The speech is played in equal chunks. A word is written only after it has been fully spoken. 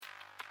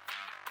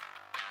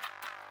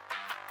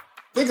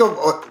Think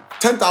of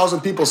 10,000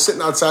 people sitting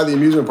outside the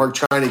amusement park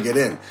trying to get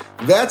in.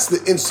 That's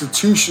the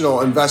institutional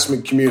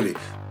investment community.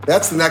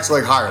 That's the next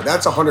leg higher.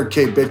 That's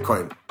 100K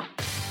Bitcoin.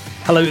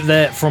 Hello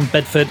there from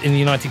Bedford in the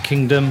United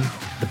Kingdom,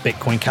 the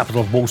Bitcoin capital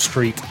of Wall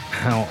Street.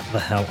 How the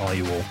hell are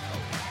you all?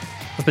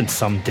 There's been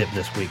some dip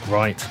this week,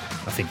 right?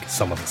 I think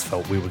some of us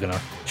felt we were going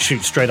to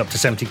shoot straight up to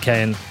 70K,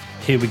 and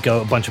here we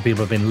go. A bunch of people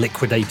have been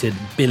liquidated.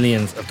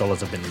 Billions of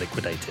dollars have been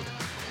liquidated.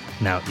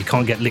 Now, you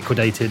can't get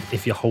liquidated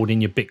if you're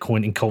holding your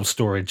Bitcoin in cold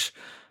storage.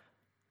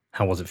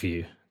 How was it for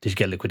you? Did you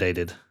get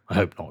liquidated? I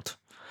hope not.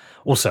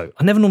 Also,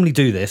 I never normally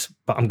do this,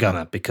 but I'm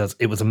gonna, because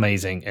it was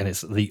amazing, and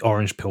it's the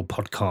Orange Pill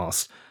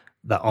podcast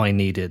that I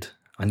needed.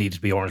 I needed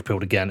to be orange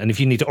pilled again. And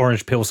if you need to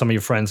orange pill some of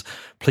your friends,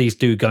 please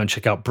do go and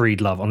check out Breed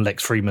Love on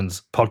Lex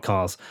Fridman's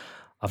podcast.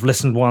 I've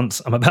listened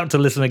once. I'm about to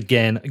listen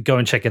again. Go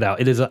and check it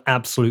out. It is an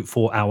absolute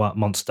 4-hour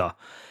monster.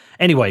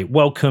 Anyway,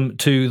 welcome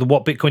to the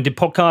What Bitcoin Did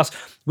podcast,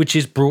 which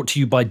is brought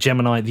to you by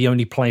Gemini, the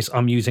only place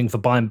I'm using for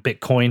buying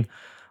Bitcoin.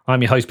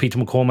 I'm your host, Peter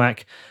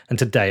McCormack, and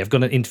today I've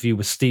got an interview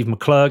with Steve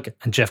McClurg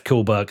and Jeff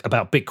Kilberg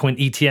about Bitcoin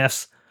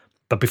ETFs.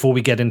 But before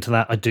we get into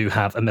that, I do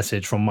have a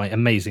message from my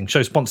amazing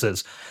show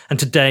sponsors. And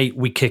today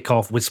we kick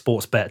off with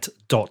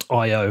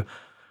sportsbet.io.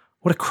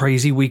 What a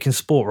crazy week in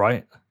sport,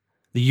 right?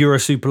 The Euro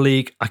Super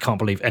League, I can't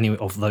believe any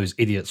of those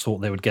idiots thought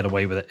they would get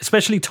away with it,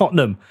 especially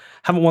Tottenham.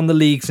 Haven't won the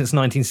league since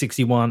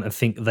 1961 and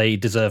think they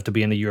deserve to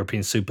be in the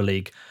European Super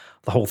League.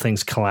 The whole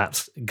thing's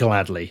collapsed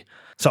gladly.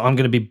 So I'm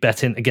going to be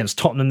betting against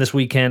Tottenham this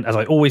weekend, as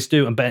I always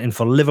do. I'm betting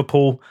for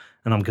Liverpool,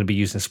 and I'm going to be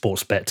using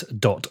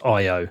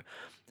sportsbet.io. And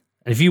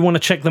if you want to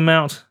check them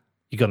out,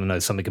 you got to know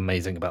something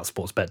amazing about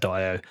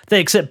sportsbet.io. They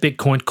accept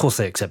Bitcoin. Of course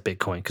they accept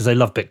Bitcoin, because they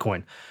love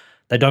Bitcoin.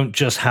 They don't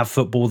just have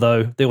football,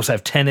 though. They also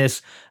have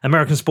tennis,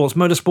 American sports,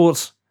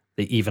 motorsports.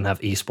 They even have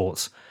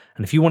esports.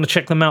 And if you want to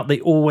check them out, they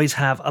always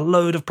have a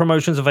load of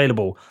promotions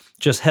available.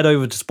 Just head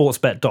over to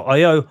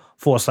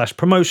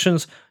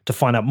sportsbet.io/promotions to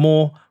find out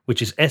more,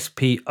 which is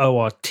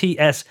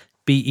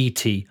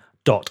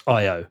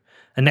sportsbet.io.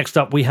 And next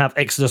up, we have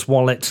Exodus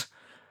Wallet,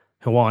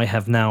 who I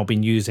have now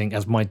been using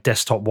as my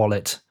desktop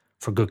wallet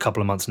for a good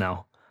couple of months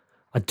now.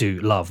 I do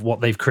love what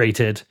they've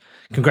created.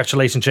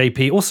 Congratulations,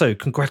 JP. Also,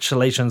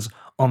 congratulations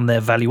on their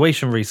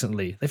valuation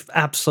recently. They've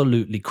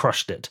absolutely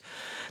crushed it.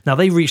 Now,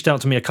 they reached out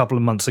to me a couple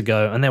of months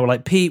ago and they were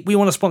like, Pete, we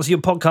want to sponsor your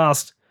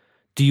podcast.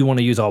 Do you want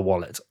to use our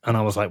wallet? And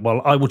I was like,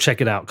 well, I will check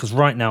it out, because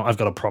right now I've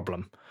got a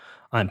problem.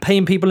 I'm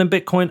paying people in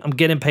Bitcoin. I'm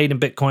getting paid in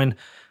Bitcoin.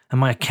 And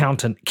my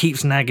accountant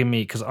keeps nagging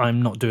me because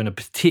I'm not doing a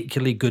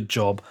particularly good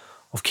job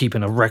of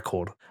keeping a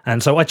record.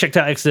 And so I checked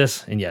out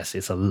Exodus, and yes,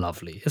 it's a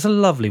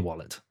lovely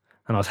wallet.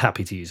 And I was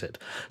happy to use it.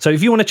 So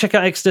if you want to check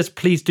out Exodus,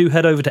 please do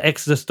head over to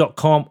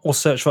exodus.com or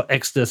search for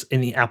Exodus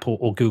in the Apple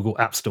or Google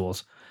app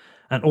stores.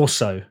 And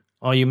also,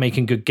 are you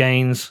making good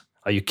gains?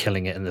 Are you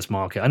killing it in this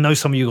market? I know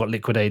some of you got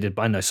liquidated,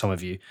 but I know some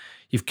of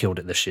you've killed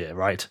it this year,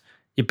 right?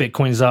 Your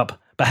Bitcoin's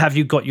up, but have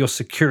you got your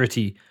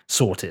security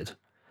sorted?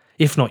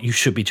 If not, you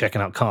should be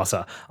checking out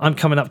Casa. I'm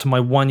coming up to my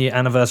 1-year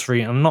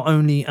anniversary, and not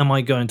only am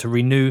I going to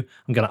renew,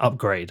 I'm going to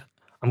upgrade.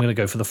 I'm going to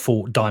go for the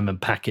full diamond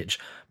package,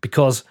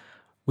 because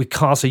with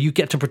Casa, you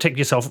get to protect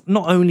yourself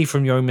not only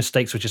from your own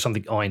mistakes, which is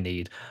something I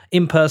need,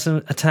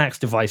 in-person attacks,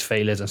 device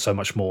failures, and so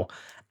much more.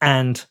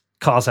 And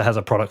Casa has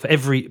a product for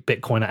every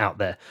Bitcoiner out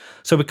there.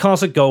 So with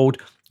Casa Gold,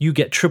 you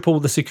get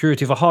triple the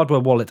security of a hardware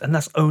wallet, and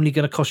that's only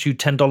going to cost you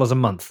 $10 a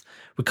month.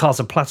 With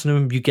Casa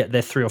Platinum, you get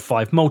their 3 or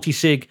 5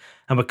 multi-sig,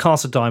 and with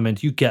Casa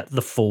Diamond, you get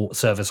the full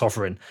service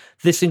offering.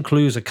 This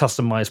includes a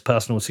customized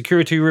personal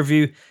security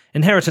review,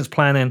 inheritance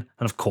planning,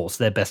 and of course,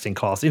 they're best in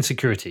class in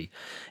security.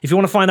 If you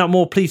want to find out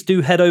more, please do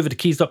head over to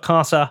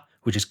keys.casa,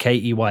 which is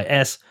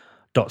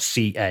keys.casa.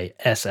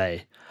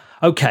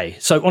 Okay,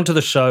 so onto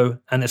the show,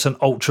 and it's an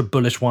ultra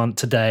bullish one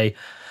today.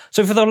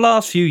 So for the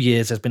last few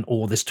years, there's been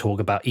all this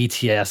talk about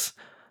ETFs,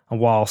 and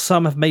while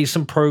some have made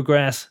some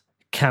progress,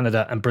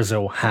 Canada and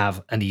Brazil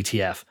have an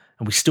ETF,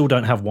 and we still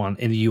don't have one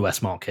in the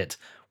US market,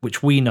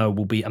 which we know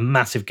will be a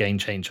massive game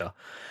changer.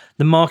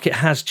 The market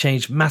has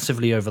changed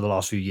massively over the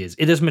last few years.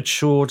 It has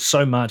matured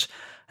so much,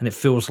 and it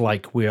feels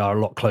like we are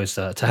a lot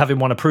closer to having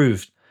one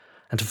approved.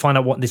 And to find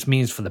out what this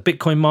means for the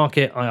Bitcoin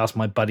market, I asked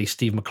my buddy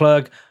Steve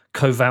McClurg,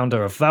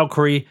 co-founder of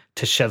Valkyrie,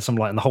 to shed some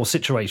light on the whole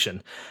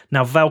situation.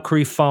 Now,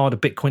 Valkyrie filed a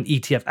Bitcoin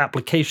ETF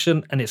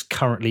application, and it's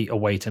currently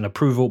awaiting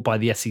approval by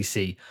the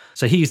SEC.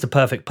 So he's the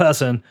perfect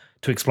person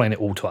to explain it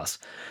all to us.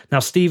 Now,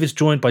 Steve is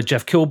joined by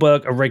Jeff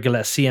Kilberg, a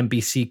regular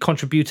CNBC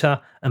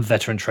contributor and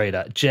veteran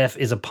trader. Jeff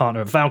is a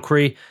partner at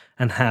Valkyrie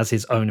and has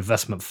his own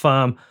investment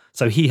firm,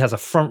 so he has a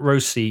front row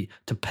seat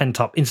to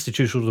pent-up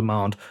institutional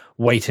demand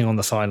waiting on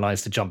the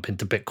sidelines to jump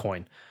into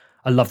Bitcoin.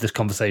 I love this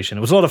conversation.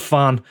 It was a lot of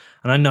fun,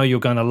 and I know you're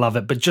going to love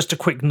it. But just a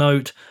quick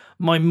note,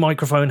 my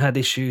microphone had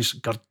issues.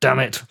 God damn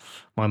it,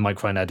 my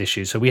microphone had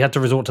issues. So we had to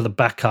resort to the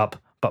backup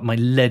but my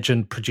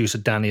legend producer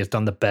Danny has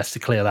done the best to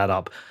clear that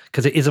up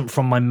because it isn't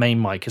from my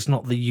main mic. It's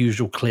not the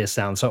usual clear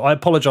sound. So I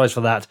apologize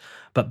for that,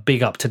 but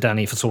big up to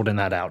Danny for sorting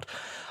that out.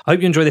 I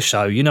hope you enjoy the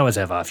show. You know, as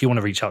ever, if you want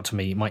to reach out to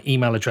me, my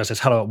email address is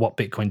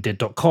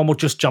hello@whatbitcoindid.com, or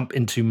just jump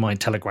into my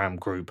Telegram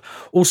group.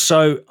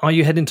 Also, are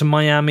you heading to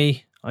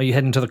Miami? Are you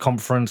heading to the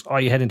conference? Are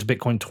you heading to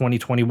Bitcoin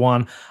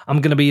 2021? I'm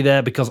going to be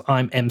there because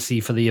I'm MC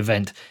for the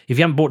event. If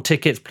you haven't bought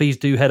tickets, please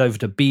do head over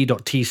to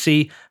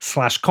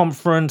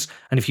b.tc/conference.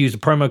 And if you use the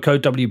promo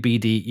code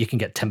WBD, you can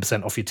get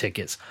 10% off your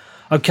tickets.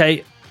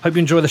 Okay, hope you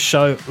enjoy the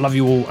show. Love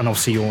you all, and I'll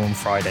see you all on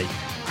Friday.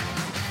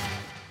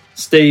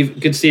 Steve,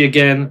 good to see you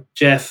again.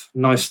 Jeff,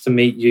 nice to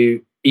meet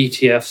you.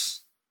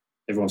 ETFs.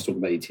 Everyone's talking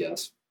about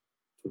ETFs.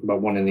 Talking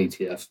about one in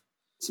ETF.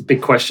 It's a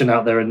big question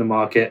out there in the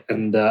market.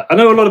 And I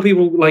know a lot of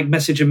people like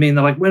messaging me and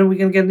they're like, when are we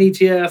going to get an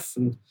ETF?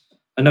 And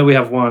I know we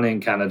have one in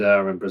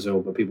Canada and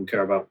Brazil, but people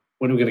care about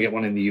when are we going to get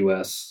one in the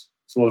US?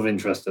 There's a lot of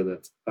interest in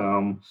it.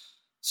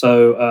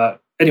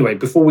 Anyway,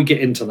 before we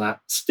get into that,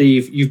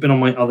 Steve, you've been on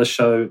my other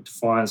show,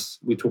 Defiance.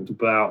 We talked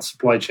about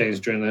supply chains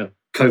during the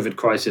COVID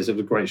crisis. It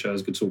was a great show. It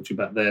was good to talk to you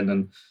back then.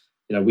 And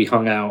we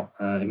hung out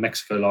in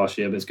Mexico last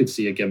year, but it's good to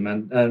see you again,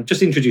 man.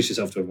 Just introduce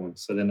yourself to everyone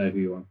so they know who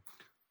you are.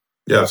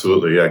 Yeah,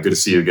 absolutely. Yeah, good to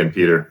see you again,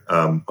 Peter.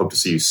 Hope to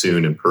see you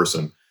soon in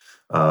person.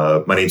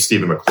 My name's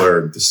Stephen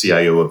McClurg, the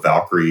CIO of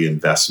Valkyrie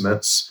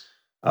Investments.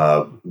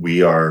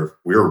 We are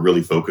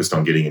really focused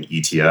on getting an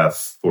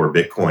ETF for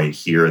Bitcoin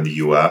here in the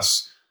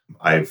US.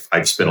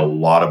 I've spent a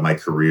lot of my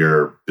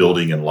career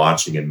building and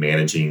launching and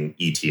managing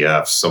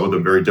ETFs. Some of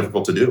them very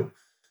difficult to do.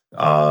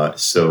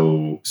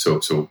 So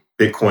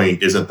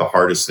Bitcoin isn't the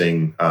hardest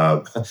thing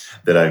that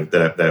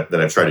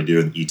I've tried to do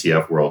in the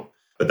ETF world,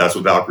 but that's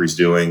what Valkyrie's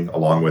doing,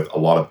 along with a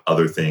lot of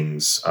other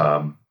things.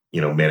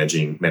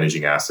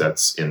 Managing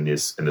assets in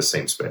the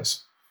same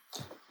space.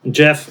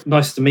 Jeff,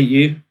 nice to meet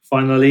you.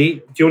 Finally,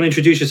 do you want to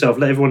introduce yourself?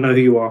 Let everyone know who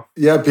you are.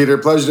 Yeah, Peter,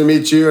 pleasure to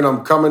meet you. And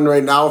I'm coming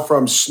right now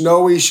from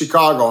snowy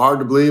Chicago. Hard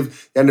to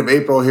believe. End of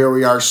April, here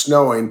we are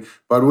snowing.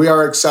 But we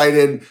are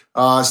excited.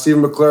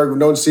 Stephen McClurg, we've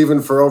known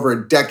Stephen for over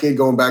a decade,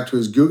 going back to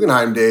his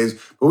Guggenheim days.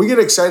 But we get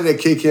excited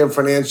at KKM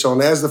Financial.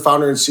 And as the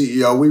founder and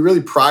CEO, we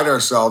really pride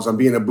ourselves on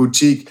being a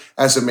boutique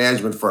asset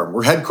management firm.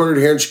 We're headquartered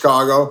here in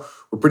Chicago.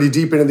 We're pretty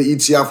deep into the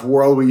ETF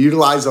world. We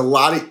utilize a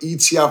lot of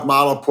ETF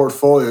model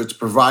portfolios to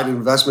provide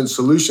investment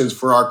solutions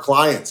for our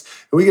clients.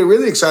 And we get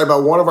really excited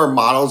about one of our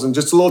models. And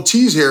just a little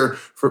tease here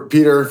for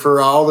Peter, for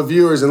all the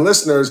viewers and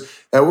listeners,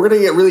 that we're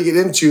going to really get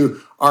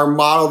into our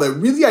model that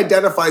really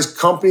identifies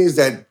companies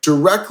that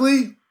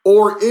directly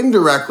or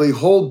indirectly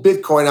hold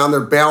Bitcoin on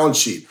their balance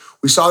sheet.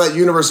 We saw that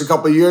universe a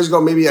couple of years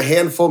ago, maybe a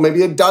handful,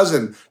 maybe a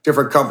dozen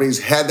different companies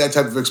had that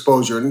type of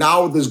exposure. And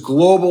now with this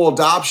global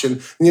adoption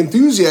and the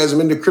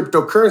enthusiasm into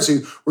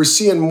cryptocurrency, we're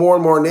seeing more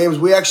and more names.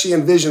 We actually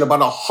envision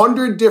about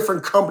 100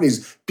 different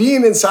companies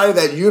being inside of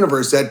that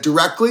universe that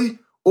directly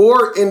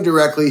or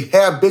indirectly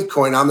have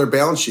Bitcoin on their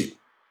balance sheet.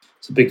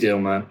 It's a big deal,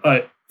 man. All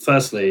right,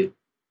 firstly,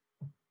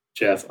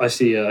 Jeff, I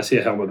see a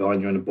helmet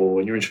behind you on the ball,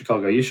 and you're in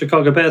Chicago. Are you a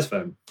Chicago Bears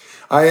fan?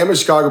 I am a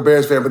Chicago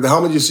Bears fan, but the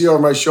helmet you see over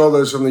my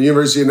shoulder is from the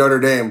University of Notre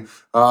Dame.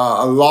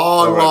 A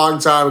long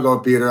time ago,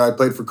 Peter. I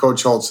played for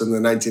Coach Holtz in the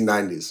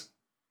 1990s.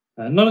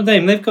 Notre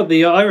Dame, they've got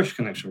the Irish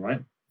connection,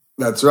 right?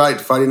 That's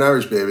right. Fighting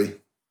Irish, baby.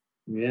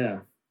 Yeah,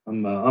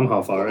 I'm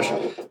half Irish.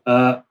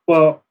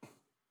 Well,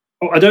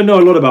 I don't know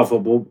a lot about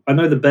football. I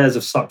know the Bears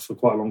have sucked for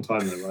quite a long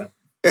time, though, right?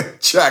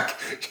 Check.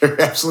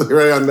 You're absolutely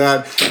right on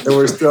that. And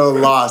we're still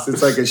lost.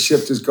 It's like a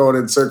ship just going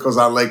in circles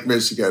on Lake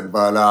Michigan.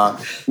 But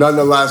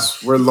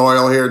nonetheless, we're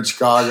loyal here in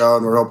Chicago,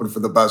 and we're hoping for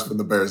the best for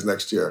the Bears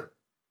next year.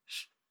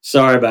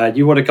 Sorry, man.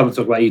 You want to come and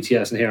talk about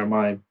ETS, and here am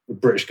I, a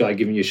British guy,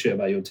 giving you shit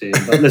about your team.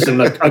 But listen,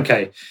 look,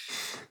 okay.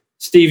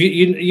 Steve,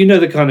 you know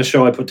the kind of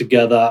show I put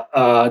together.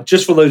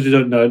 Just for those who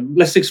don't know,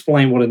 let's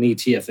explain what an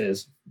ETF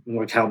is and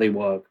like how they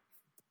work.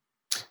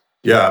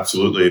 Yeah,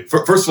 absolutely.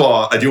 First of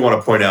all, I do want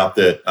to point out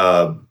that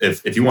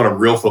if you want a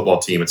real football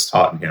team, it's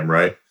Tottenham,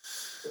 right?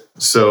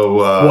 So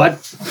what?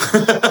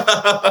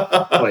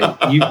 Wait,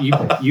 you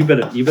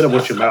better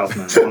watch your mouth,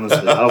 man.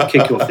 Honestly, I'll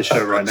kick you off the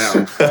show right now.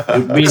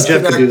 Me and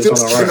Jeff can do this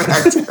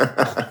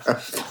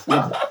on our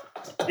own.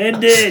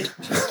 End it.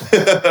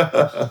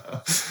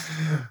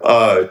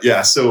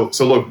 Yeah. So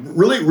look,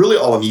 really,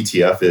 all an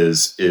ETF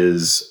is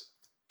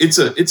it's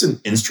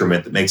an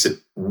instrument that makes it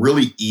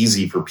really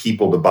easy for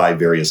people to buy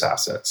various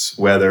assets,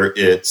 whether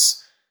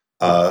it's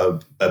a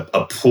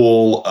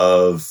pool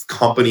of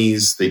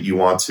companies that you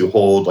want to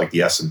hold, like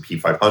the S&P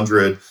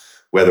 500,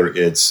 whether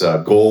it's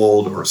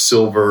gold or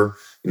silver.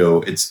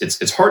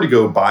 It's hard to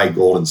go buy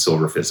gold and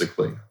silver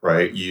physically,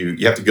 right? You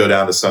have to go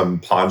down to some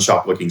pawn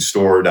shop looking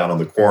store down on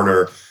the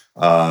corner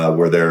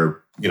where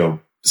they're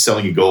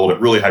selling you gold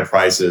at really high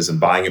prices and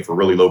buying it for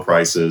really low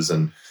prices,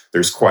 and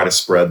there's quite a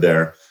spread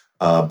there.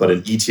 But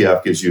an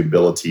ETF gives you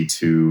ability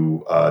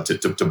to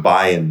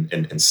buy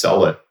and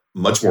sell it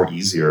much more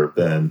easier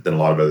than a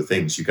lot of other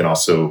things. You can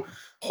also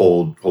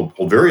hold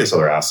various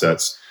other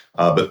assets,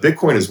 but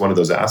Bitcoin is one of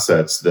those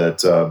assets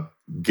that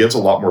gives a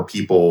lot more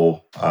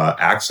people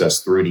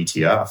access through an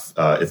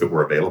ETF if it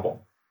were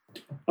available.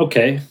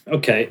 Okay.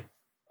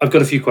 I've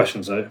got a few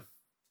questions though.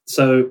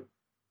 So,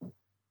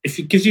 if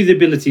it gives you the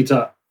ability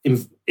to,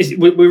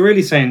 we're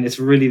really saying it's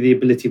really the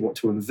ability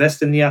to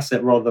invest in the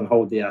asset rather than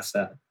hold the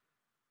asset.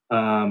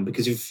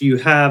 Because if you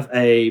have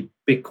a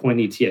Bitcoin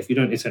ETF, you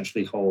don't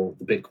essentially hold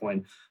the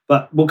Bitcoin.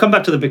 But we'll come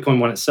back to the Bitcoin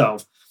one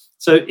itself.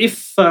 So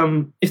if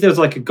there's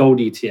like a gold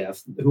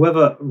ETF,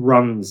 whoever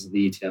runs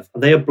the ETF,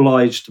 are they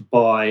obliged to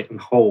buy and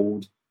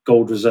hold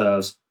gold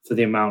reserves for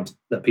the amount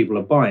that people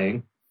are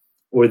buying?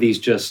 Or are these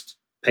just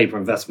paper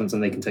investments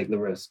and they can take the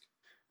risk?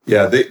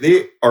 Yeah,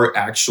 they are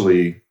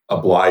actually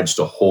obliged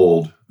to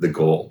hold the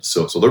gold.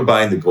 So they're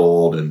buying the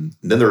gold and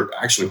then they're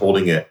actually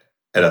holding it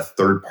at a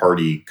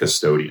third-party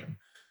custodian,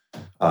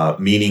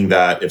 meaning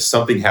that if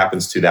something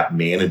happens to that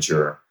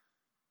manager,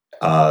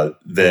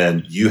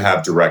 then you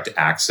have direct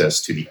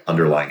access to the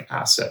underlying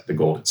asset, the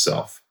gold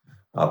itself.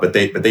 But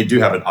they do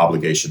have an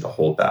obligation to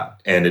hold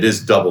that, and it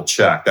is double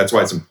checked. That's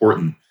why it's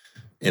important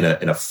in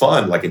a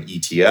fund like an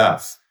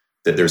ETF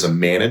that there's a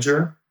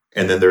manager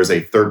and then there's a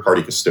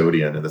third-party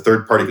custodian, and the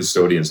third-party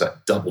custodian is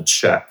that double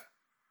check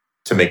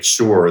to make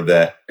sure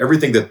that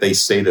everything that they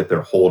say that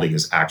they're holding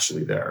is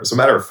actually there. As a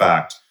matter of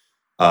fact,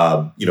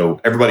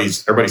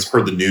 everybody's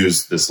heard the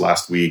news this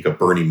last week of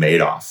Bernie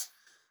Madoff,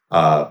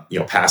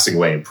 passing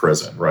away in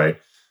prison, right?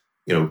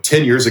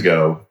 10 years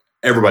ago,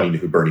 everybody knew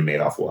who Bernie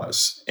Madoff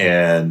was.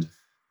 And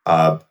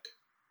the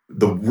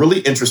really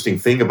interesting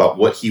thing about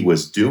what he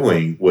was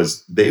doing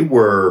was they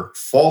were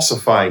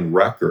falsifying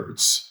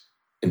records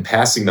and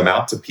passing them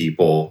out to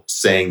people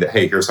saying that,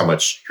 hey, here's how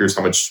much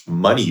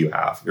money you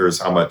have. Here's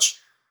how much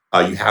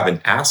you have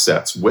in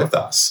assets with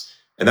us.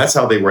 And that's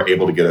how they were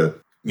able to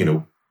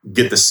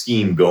get the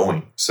scheme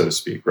going, so to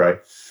speak, right?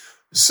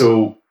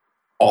 So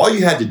all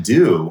you had to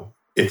do,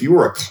 if you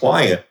were a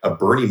client of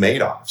Bernie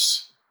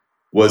Madoff's,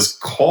 was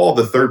call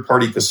the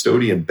third-party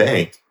custodian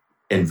bank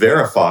and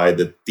verify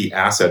that the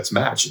assets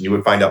match. And you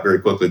would find out very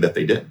quickly that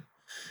they did.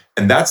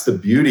 And that's the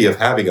beauty of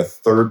having a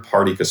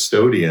third-party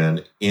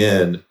custodian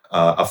in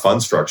a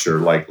fund structure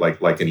like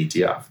an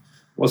ETF.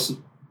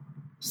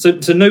 So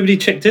nobody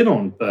checked in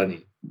on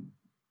Bernie?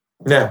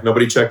 Yeah,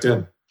 nobody checked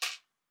in.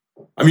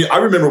 I mean, I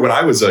remember when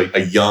I was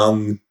a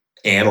young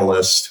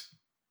analyst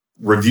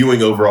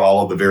reviewing over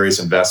all of the various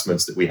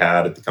investments that we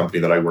had at the company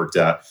that I worked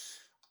at,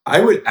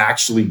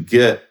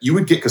 you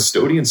would get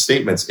custodian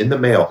statements in the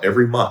mail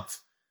every month.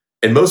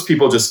 And most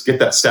people just get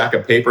that stack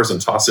of papers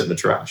and toss it in the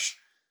trash.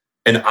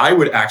 And I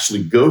would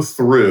actually go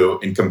through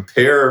and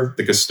compare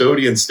the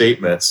custodian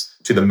statements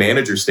to the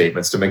manager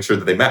statements to make sure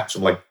that they match.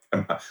 I'm like,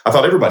 I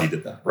thought everybody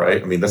did that,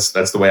 right? I mean,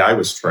 that's the way I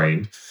was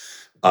trained.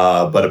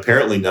 But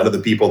apparently none of the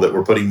people that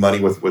were putting money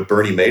with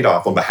Bernie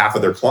Madoff on behalf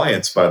of their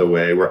clients, by the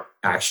way, were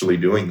actually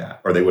doing that,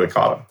 or they would have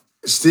caught him.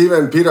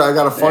 Stephen, Peter, I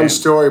got a fun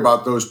story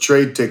about those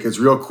trade tickets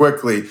real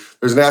quickly.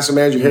 There's an asset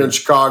manager here in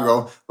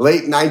Chicago,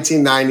 late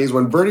 1990s,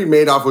 when Bernie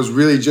Madoff was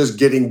really just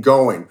getting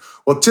going.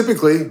 Well,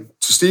 typically,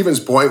 to Stephen's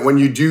point, when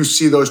you do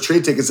see those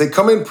trade tickets, they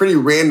come in pretty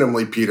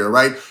randomly, Peter,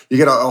 right? You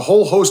get a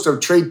whole host of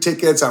trade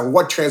tickets on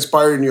what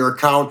transpired in your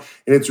account,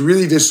 and it's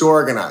really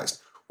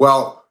disorganized.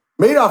 Well,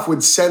 Madoff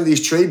would send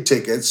these trade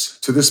tickets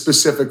to this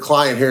specific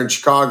client here in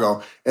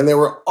Chicago, and they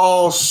were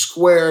all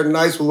square,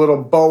 nice with a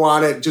little bow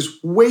on it,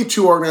 just way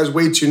too organized,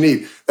 way too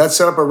neat. That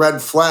set up a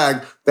red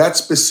flag. That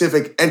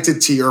specific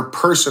entity or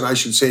person, I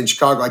should say, in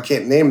Chicago, I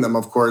can't name them,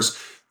 of course,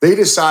 they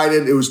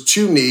decided it was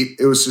too neat,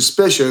 it was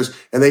suspicious,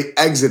 and they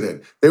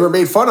exited. They were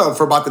made fun of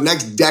for about the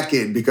next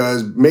decade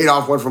because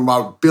Madoff went from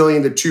about $1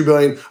 billion to $2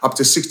 billion up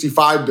to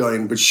 $65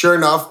 billion. But sure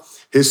enough,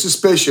 his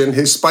suspicion,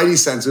 his spidey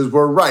senses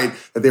were right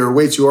that they were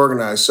way too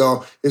organized.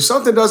 So if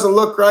something doesn't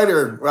look right,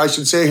 or I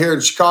should say here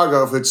in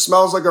Chicago, if it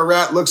smells like a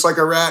rat, looks like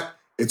a rat,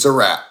 it's a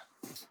rat.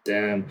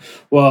 Damn.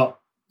 Well,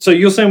 so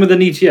you're saying with an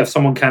ETF,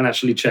 someone can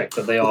actually check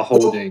that they are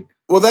holding.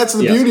 Well, that's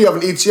the beauty of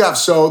an ETF.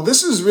 So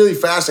this is really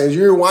fascinating.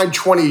 You rewind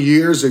 20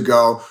 years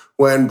ago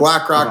when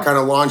BlackRock kind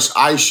of launched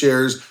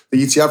iShares,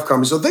 the ETF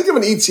company. So think of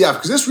an ETF,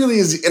 because this really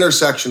is the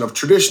intersection of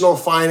traditional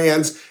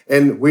finance,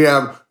 and we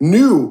have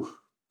new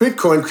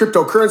Bitcoin,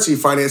 cryptocurrency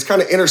finance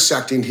kind of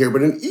intersecting here.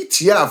 But an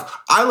ETF,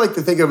 I like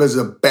to think of as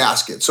a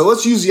basket. So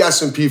let's use the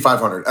S&P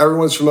 500.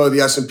 Everyone's familiar with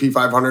the S&P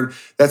 500.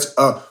 That's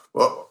a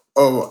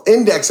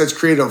index that's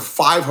created of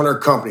 500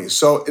 companies.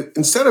 So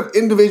instead of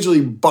individually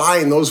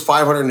buying those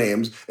 500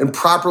 names and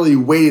properly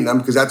weighting them,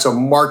 because that's a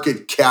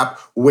market cap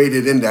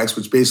weighted index,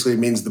 which basically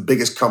means the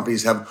biggest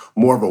companies have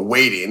more of a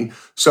weighting.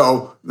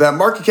 So that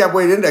market cap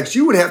weighted index,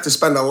 you would have to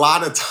spend a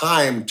lot of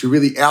time to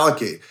really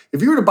allocate.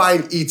 If you were to buy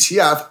an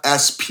ETF,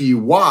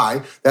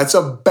 SPY, that's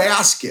a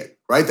basket,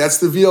 right? That's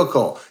the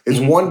vehicle. It's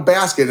one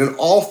basket, and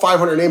all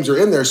 500 names are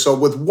in there. So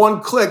with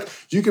one click,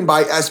 you can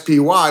buy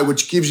SPY,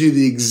 which gives you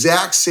the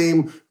exact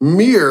same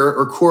mirror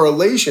or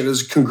correlation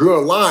as a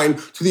congruent line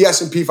to the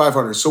S&P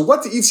 500. So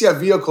what the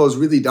ETF vehicle has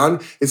really done,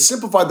 it's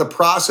simplified the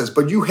process,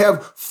 but you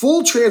have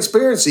full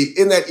transparency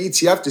in that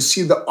ETF to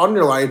see the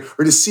underlying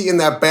or to see in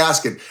that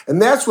basket.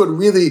 And that's what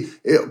really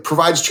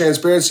provides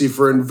transparency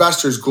for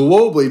investors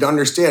globally to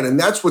understand. And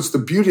that's what's the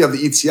beauty of the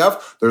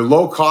ETF. They're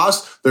low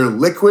cost, they're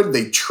liquid,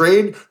 they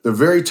trade, they're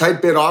very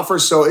tight bid offer.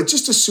 So it's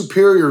just a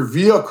superior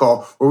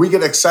vehicle where we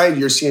get excited.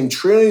 You're seeing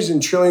trillions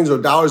and trillions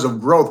of dollars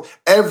of growth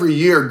every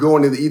year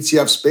going to the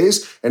ETF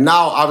space. And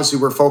now, obviously,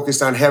 we're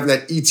focused on having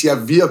that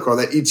ETF vehicle,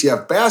 that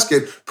ETF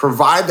basket,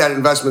 provide that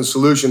investment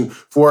solution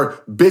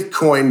for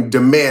Bitcoin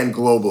demand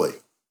globally.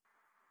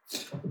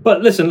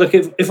 But listen, look,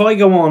 if I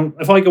go on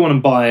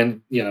and buy,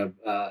 and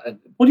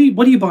what are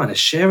you buying? A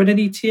share in an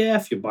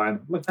ETF? You're buying.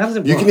 Look, how does it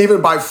work? You can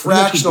even buy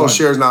fractional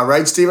shares now,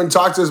 right? Stephen,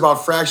 talk to us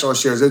about fractional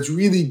shares. It's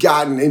really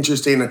gotten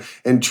interesting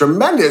and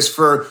tremendous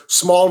for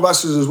small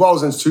investors as well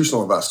as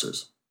institutional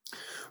investors.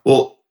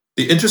 Well,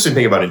 the interesting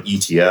thing about an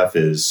ETF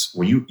is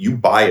when you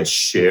buy a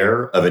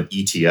share of an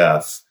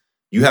ETF,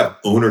 you have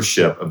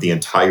ownership of the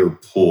entire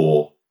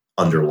pool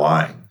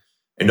underlying,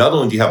 and not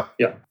only do you have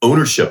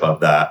ownership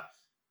of that.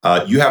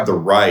 You have the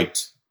right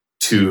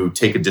to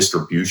take a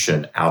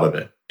distribution out of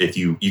it. If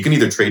you can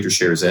either trade your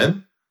shares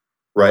in,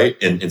 right,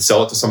 and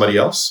sell it to somebody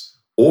else,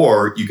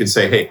 or you can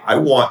say, hey, I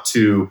want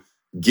to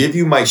give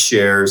you my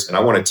shares and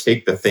I want to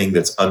take the thing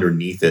that's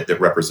underneath it that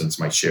represents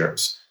my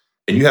shares.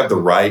 And you have the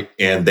right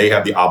and they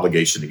have the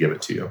obligation to give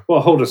it to you.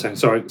 Well, hold on a second.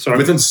 Sorry.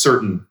 Within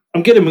certain...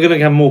 we're going to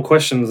have more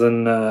questions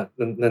than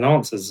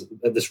answers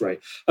at this rate.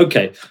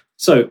 Okay,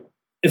 so...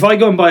 if I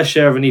go and buy a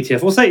share of an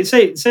ETF, or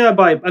say I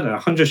buy,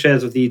 100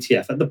 shares of the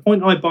ETF, at the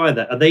point I buy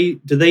that,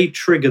 do they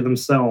trigger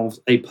themselves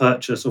a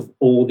purchase of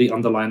all the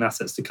underlying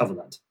assets to cover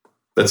that?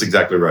 That's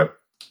exactly right.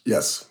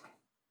 Yes.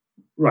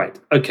 Right.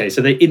 Okay.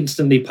 So they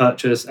instantly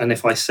purchase, and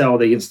if I sell,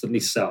 they instantly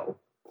sell.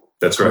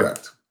 That's right.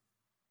 Correct.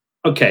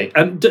 Okay.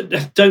 And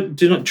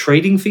do not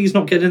trading fees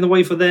not get in the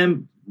way for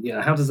them?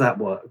 Yeah. How does that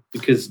work?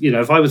 Because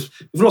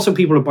if lots of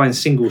people are buying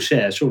single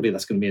shares, surely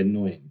that's going to be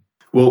annoying.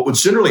 Well,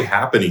 what's generally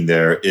happening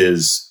there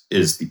is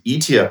the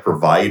ETF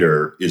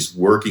provider is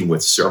working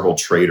with several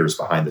traders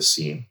behind the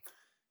scene.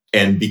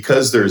 And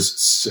because there's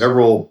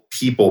several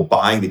people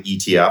buying the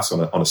ETFs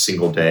on a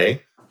single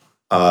day,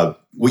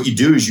 what you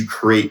do is you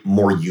create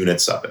more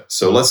units of it.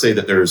 So let's say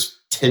that there's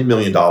 $10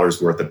 million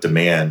worth of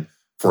demand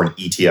for an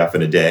ETF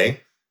in a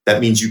day.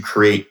 That means you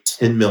create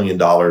 $10 million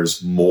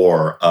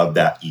more of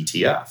that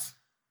ETF.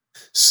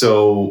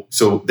 So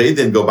they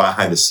then go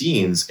behind the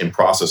scenes and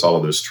process all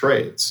of those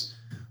trades.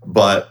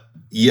 But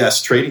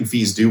yes, trading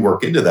fees do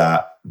work into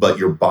that, but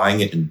you're buying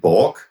it in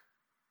bulk.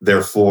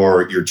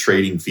 Therefore, your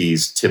trading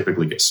fees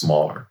typically get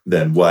smaller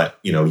than what,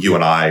 you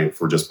and I, if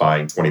we're just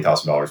buying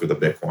 $20,000 worth of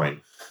Bitcoin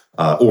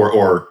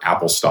or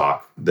Apple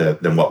stock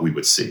than what we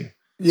would see.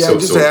 Yeah,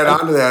 to add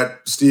on to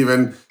that,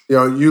 Stephen,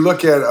 you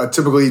look at a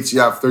typical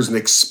ETF, there's an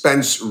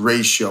expense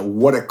ratio,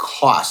 what it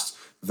costs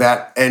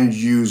that end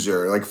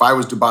user. Like if I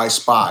was to buy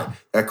SPY,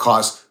 that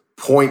costs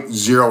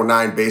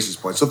 0.09 basis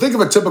points. So think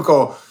of a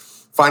typical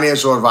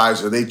financial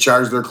advisor. They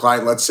charge their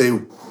client, let's say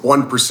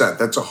 1%.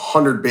 That's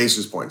 100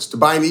 basis points. To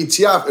buy an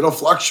ETF, it'll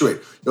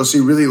fluctuate. You'll see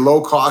really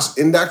low cost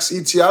index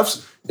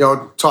ETFs,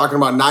 talking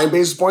about 9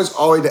 basis points,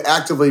 all the way to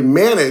actively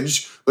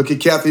managed. Look at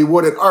Kathy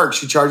Wood at ARK.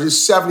 She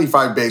charges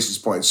 75 basis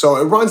points. So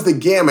it runs the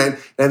gamut,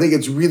 and I think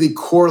it's really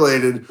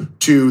correlated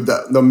to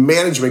the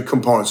management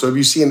component. So if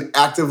you see an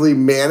actively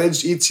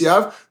managed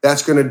ETF,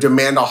 that's going to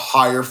demand a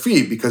higher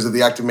fee because of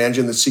the active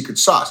management and the secret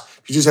sauce.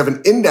 If you just have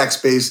an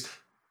index-based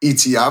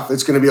ETF,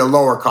 it's going to be a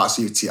lower cost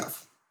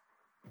ETF.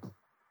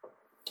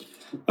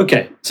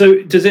 Okay,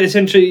 so does it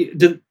essentially,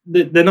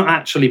 they're not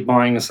actually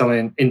buying and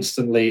selling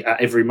instantly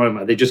at every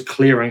moment. They're just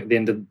clearing at the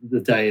end of the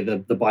day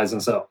the buys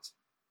and sells.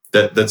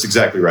 That's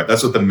exactly right.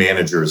 That's what the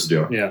manager is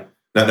doing. Yeah.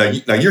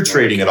 Now you're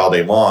trading it all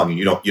day long, and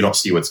you don't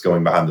see what's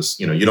going behind this.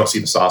 You don't see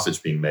the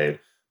sausage being made.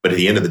 But at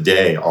the end of the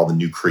day, all the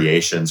new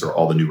creations or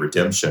all the new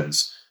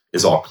redemptions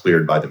is all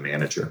cleared by the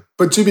manager.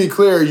 But to be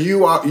clear, you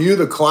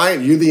the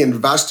client, you the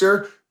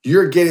investor,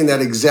 you're getting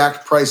that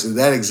exact price in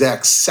that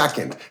exact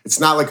second. It's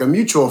not like a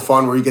mutual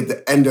fund where you get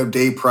the end of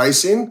day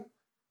pricing.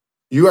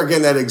 You are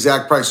getting that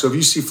exact price. So if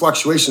you see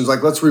fluctuations,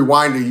 like let's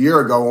rewind a year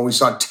ago when we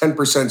saw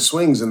 10%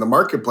 swings in the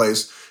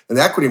marketplace, in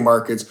the equity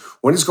markets,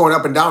 when it's going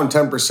up and down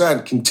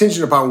 10%,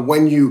 contingent upon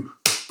when you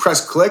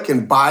press click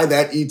and buy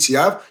that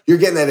ETF, you're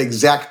getting that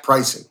exact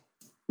pricing.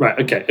 Right.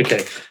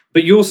 Okay.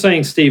 But you're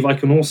saying, Steve, I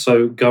can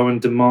also go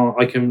and demand,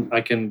 I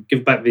can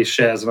give back these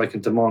shares and I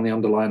can demand the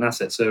underlying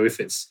asset. So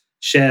if it's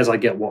shares, I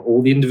get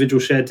all the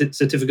individual share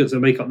certificates that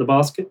make up the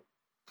basket?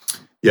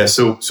 Yeah.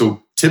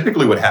 So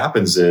typically what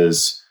happens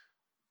is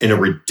in a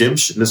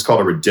redemption, this is called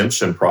a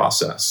redemption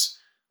process.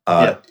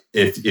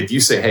 If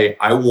you say, hey,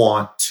 I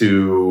want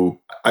to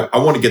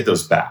get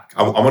those back.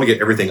 I want to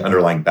get everything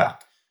underlying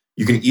back.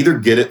 You can either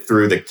get it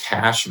through the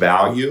cash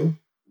value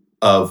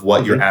of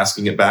what you're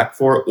asking it back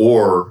for,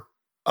 or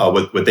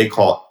what they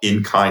call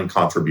in-kind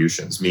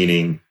contributions,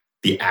 meaning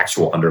the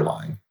actual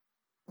underlying.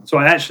 So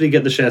I actually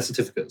get the share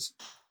certificates?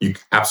 You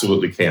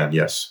absolutely can,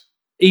 yes.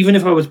 Even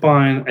if I was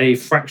buying a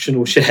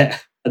fractional share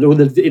and all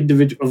the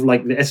individual of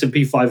like the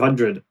S&P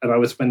 500 and I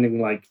was spending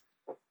like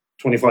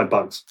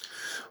 $25.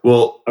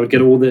 Well, I would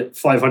get all the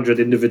 500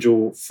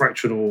 individual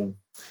fractional.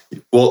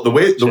 Well, the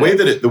way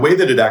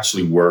that it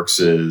actually works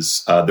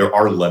is there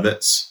are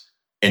limits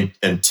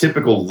And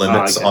typical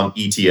limits on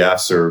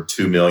ETFs are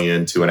 $2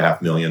 million,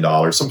 $2.5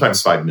 million,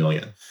 sometimes $5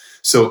 million.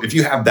 So if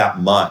you have that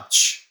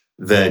much,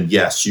 then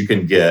yes, you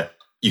can,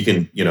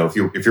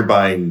 if you're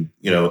buying,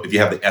 if you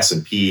have the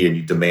S&P and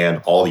you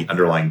demand all the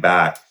underlying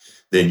back,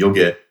 then you'll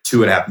get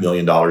 $2.5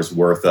 million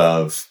worth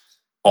of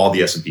all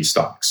the S&P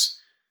stocks.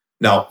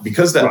 Now,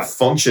 because that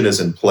function is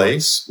in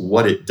place,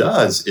 what it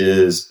does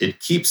is it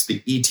keeps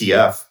the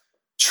ETF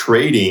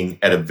trading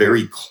at a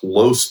very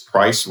close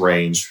price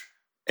range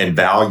and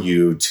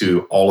value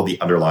to all of the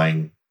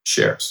underlying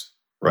shares,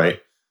 right?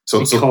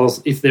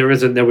 Because if there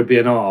isn't, there would be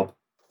an ARB.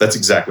 That's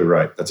exactly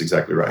right.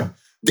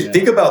 Yeah.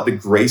 Think about the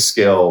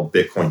Grayscale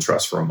Bitcoin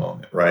Trust for a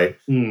moment, right?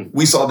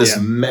 We saw this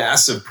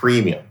massive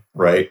premium,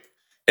 right?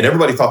 And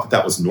everybody thought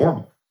that was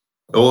normal.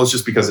 Well, it's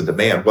just because of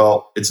demand.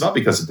 Well, it's not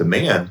because of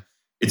demand.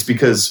 It's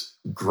because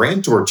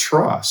Grantor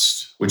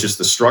Trust, which is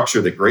the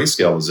structure that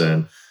Grayscale is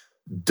in,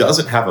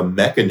 doesn't have a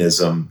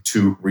mechanism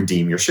to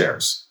redeem your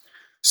shares.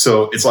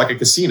 So it's like a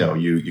casino.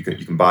 You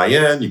can buy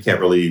in. You can't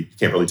really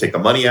take the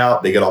money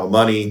out. They get all the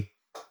money.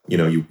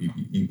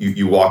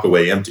 You walk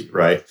away empty,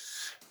 right?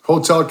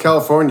 Hotel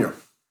California.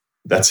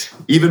 That's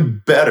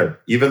even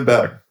better.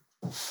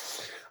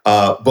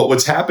 But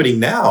what's happening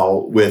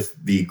now with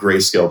the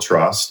Grayscale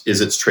Trust is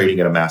it's trading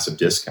at a massive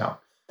discount.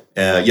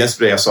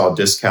 Yesterday, I saw a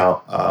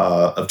discount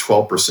of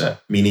 12%,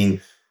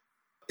 meaning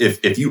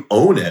if you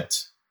own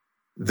it,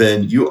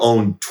 then you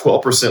own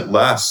 12%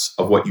 less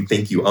of what you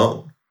think you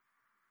own.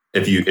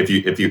 If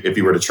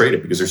you were to trade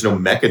it, because there's no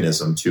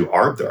mechanism to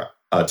arb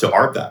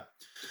that.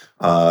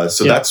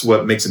 That's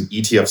what makes an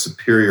ETF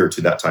superior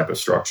to that type of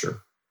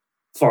structure.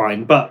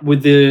 Fine, but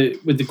with the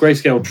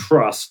Grayscale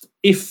Trust,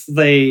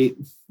 I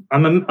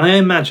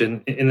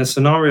imagine in a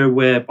scenario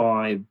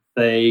whereby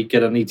they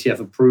get an ETF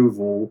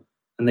approval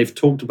and they've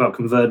talked about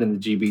converting the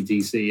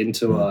GBTC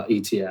into an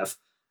ETF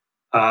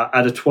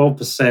at a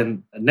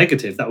 12%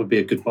 negative, that would be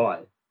a good buy.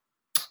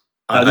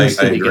 I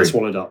agree. Get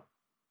swallowed up.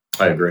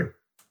 I agree.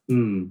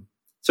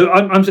 So,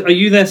 are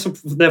you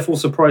therefore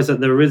surprised that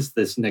there is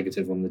this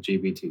negative on the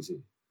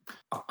GBTC?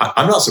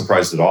 I'm not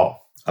surprised at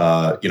all.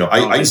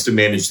 I used to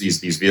manage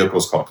these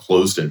vehicles called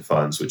closed-end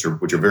funds, which are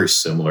very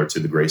similar to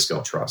the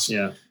Grayscale Trust.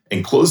 Yeah.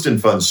 And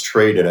closed-end funds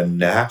trade at a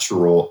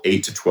natural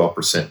 8 to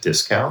 12%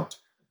 discount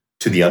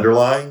to the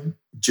underlying,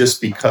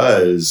 just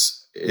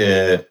because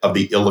of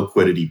the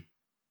illiquidity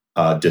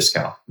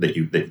discount that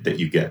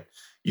you get.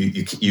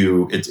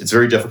 It's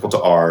very difficult to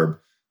arb.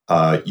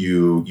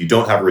 You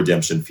don't have a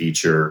redemption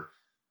feature.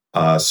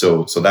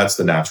 So that's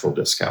the natural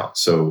discount.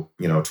 So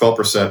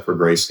 12% for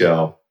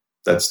Grayscale.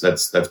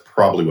 That's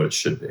probably what it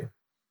should be.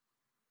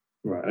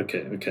 Right.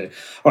 Okay.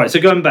 All right. So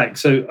going back.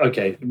 So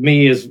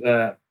me as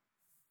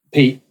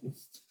Pete,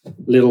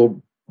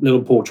 little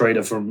poor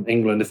trader from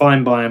England. If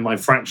I'm buying my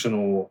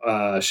fractional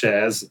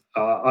shares,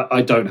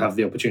 I don't have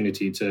the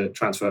opportunity to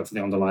transfer it for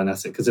the underlying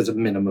asset because there's a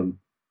minimum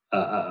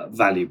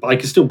value. But I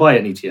can still buy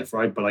an ETF,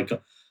 right?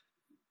 But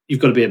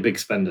you've got to be a big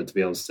spender to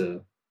be able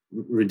to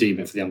redeem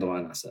it for the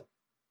underlying asset.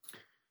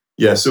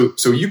 Yeah. So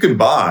you can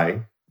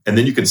buy and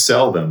then you can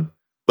sell them.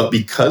 But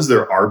because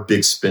there are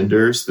big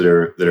spenders that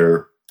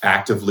are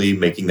actively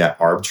making that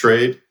arb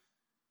trade,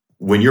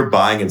 when you're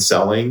buying and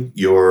selling,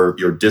 your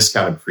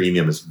discounted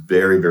premium is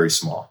very, very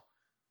small.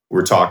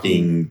 We're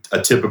talking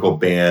a typical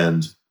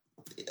band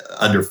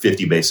under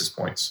 50 basis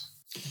points.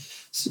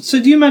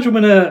 So do you imagine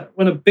when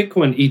a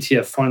Bitcoin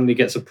ETF finally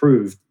gets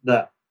approved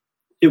that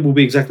it will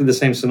be exactly the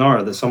same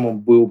scenario, that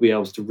someone will be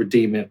able to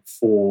redeem it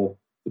for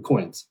the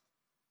coins?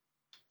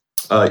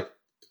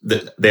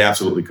 They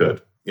absolutely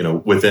could.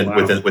 Within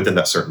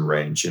that certain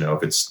range,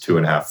 if it's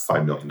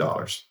 $2.5 million, $5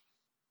 million.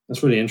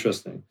 That's really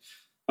interesting.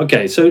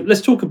 Okay, so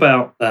let's talk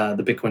about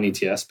the Bitcoin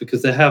ETFs,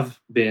 because there have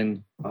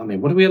been,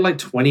 what are we at, like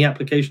 20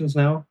 applications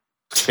now?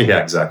 Yeah,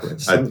 exactly.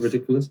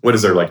 Ridiculous. What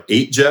is there, like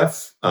 8,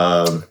 Jeff?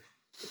 I've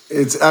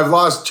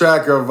lost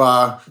track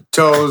of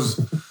toes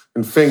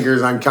and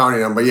fingers on counting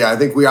them, but yeah, I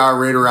think we are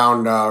right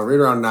around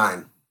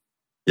 9.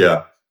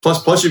 Yeah.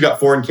 Plus you've got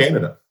 4 in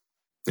Canada.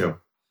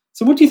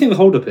 So what do you think the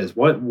holdup is?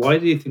 Why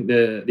do you think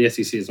the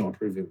SEC is not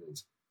approving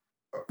these?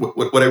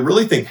 What I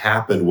really think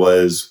happened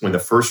was when the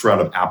first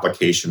round of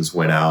applications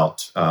went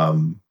out,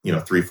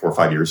 3, 4,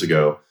 5 years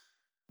ago,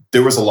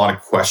 there was a lot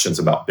of questions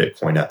about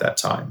Bitcoin at that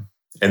time.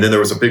 And then there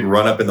was a big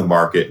run up in the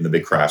market and the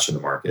big crash in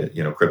the market,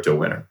 crypto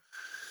winter.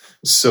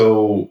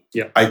 So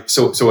yeah, I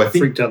think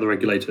freaked out the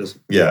regulators.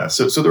 Yeah.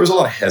 So there was a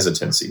lot of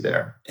hesitancy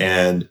there.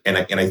 And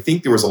I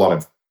think there was a lot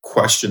of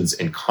questions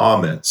and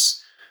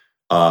comments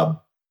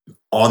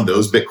on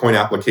those Bitcoin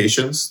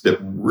applications that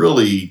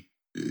really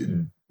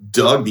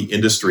dug the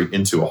industry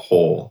into a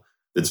hole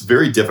that's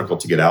very difficult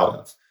to get out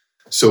of.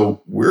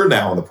 So we're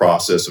now in the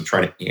process of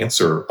trying to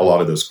answer a lot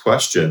of those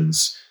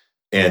questions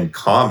and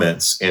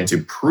comments and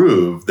to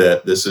prove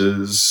that this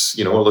is,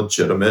 a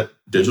legitimate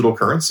digital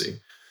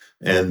currency.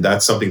 And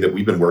that's something that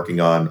we've been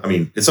working on.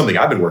 It's something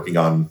I've been working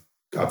on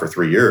for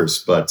 3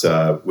 years, but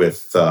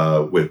with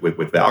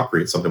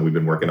Valkyrie, it's something we've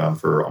been working on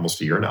for almost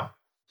a year now.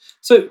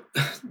 So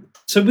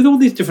with all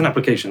these different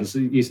applications,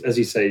 as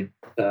you say,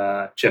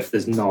 Jeff,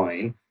 there's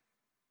 9.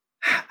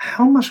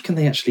 how much can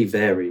they actually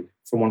vary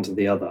from one to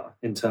the other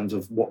in terms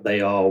of what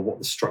they are, what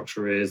the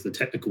structure is, the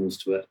technicals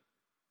to it?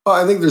 Well,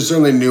 I think there's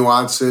certainly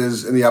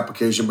nuances in the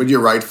application, but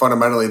you're right.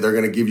 Fundamentally, they're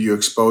going to give you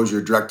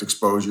exposure, direct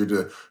exposure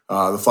to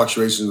the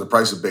fluctuations in the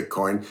price of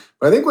Bitcoin.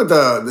 But I think with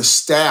the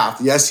staff,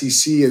 the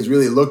SEC has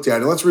really looked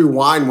at it. Let's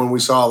rewind when we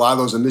saw a lot of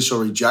those initial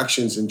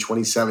rejections in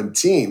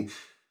 2017.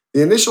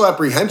 The initial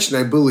apprehension,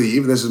 I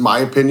believe, and this is my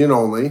opinion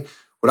only,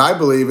 what I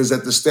believe is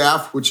that the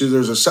staff,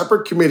 there's a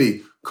separate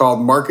committee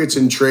called Markets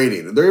and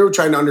Trading. They were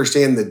trying to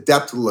understand the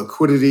depth of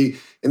liquidity,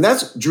 and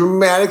that's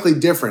dramatically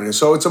different. And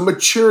so it's a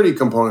maturity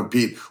component,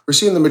 Pete. We're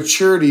seeing the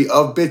maturity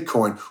of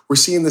Bitcoin. We're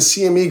seeing the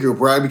CME group,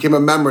 where I became a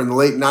member in the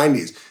late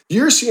 90s.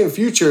 You're seeing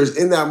futures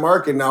in that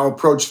market now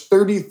approach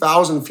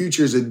 30,000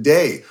 futures a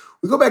day.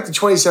 We go back to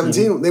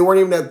 2017, they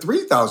weren't even at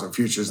 3,000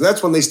 futures. And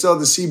that's when they still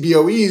had the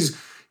CBOEs,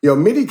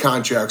 MIDI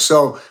contracts.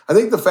 So I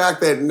think the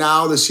fact that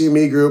now the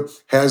CME group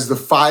has the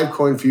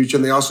 5-coin future,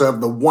 and they also have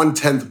the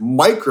 1/10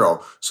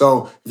 micro.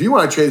 So if you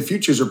want to trade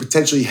futures or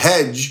potentially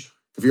hedge,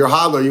 if you're a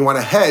hodler, you want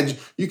to hedge,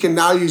 you can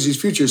now use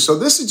these futures. So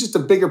this is just a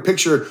bigger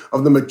picture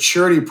of the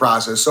maturity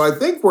process. So I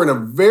think we're in a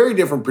very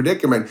different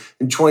predicament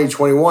in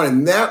 2021.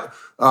 And that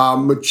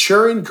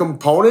maturing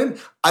component,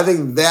 I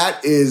think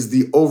that is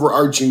the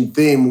overarching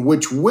theme,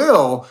 which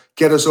will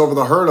get us over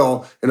the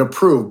hurdle and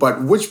approve.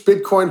 But which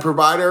Bitcoin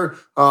provider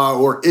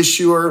or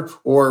issuer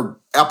or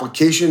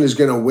application is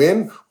going to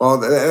win? Well,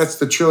 that's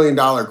the $1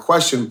 trillion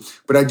question.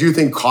 But I do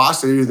think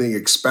cost, I do think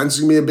expense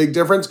is going to be a big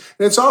difference.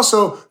 And it's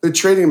also the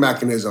trading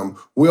mechanism.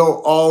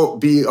 We'll all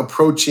be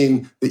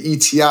approaching the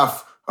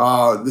ETF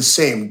the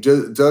same.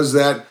 Does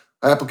that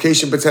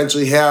application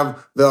potentially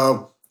have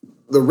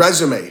the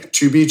resume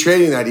to be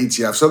trading that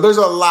ETF? So there's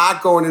a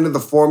lot going into the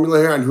formula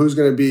here on who's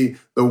going to be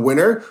the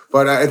winner.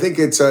 But I think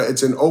it's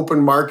an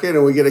open market,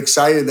 and we get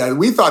excited that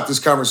we thought this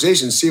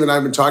conversation, Steve and I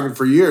have been talking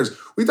for years,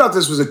 we thought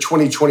this was a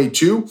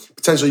 2022,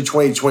 potentially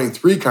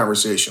 2023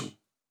 conversation.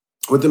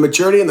 With the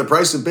maturity and the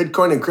price of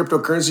Bitcoin and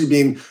cryptocurrency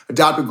being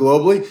adopted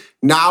globally,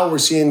 now we're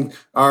seeing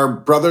our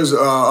brothers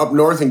up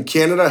north in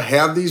Canada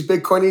have these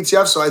Bitcoin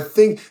ETFs. So I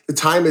think the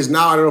time is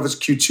now. I don't know if it's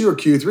Q2 or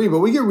Q3, but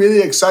we get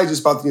really excited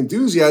just about the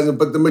enthusiasm,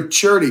 but the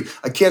maturity,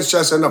 I can't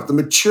stress enough, the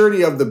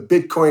maturity of the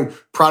Bitcoin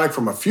product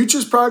from a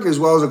futures product as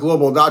well as a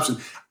global adoption,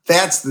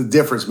 that's the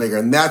difference maker.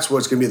 And that's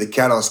what's going to be the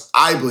catalyst,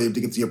 I believe,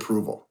 to get the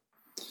approval.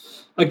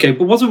 Okay,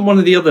 but wasn't one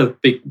of the other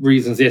big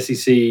reasons the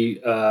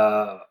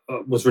SEC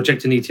was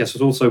rejecting ETFs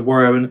was also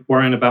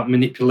worrying about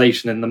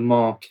manipulation in the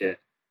market?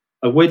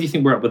 Where do you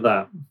think we're at with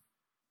that?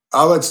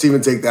 I'll let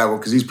Stephen take that one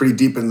because he's pretty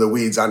deep in the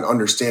weeds on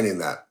understanding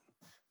that.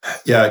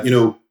 Yeah,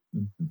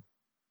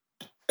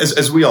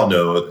 as we all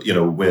know,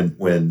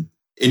 when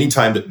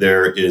anytime that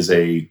there is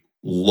a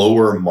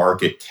lower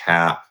market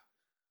cap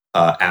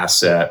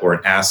asset or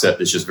an asset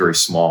that's just very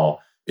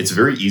small, it's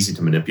very easy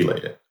to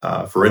manipulate it.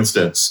 For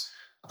instance,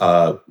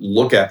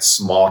 look at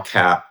small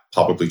cap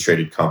publicly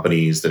traded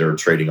companies that are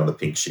trading on the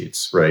pink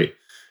sheets, right?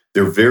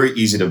 They're very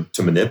easy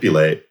to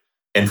manipulate.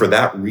 And for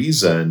that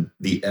reason,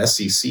 the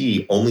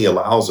SEC only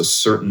allows a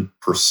certain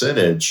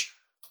percentage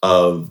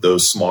of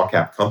those small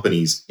cap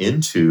companies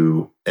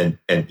into an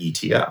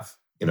ETF.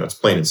 It's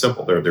plain and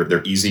simple.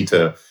 They're easy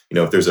to,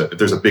 if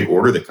there's a big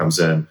order that comes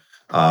in,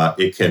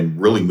 it can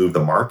really move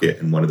the market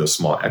in one of those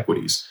small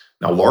equities.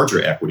 Now,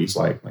 larger equities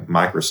like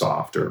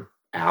Microsoft or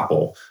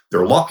Apple,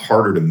 they're a lot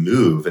harder to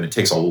move, and it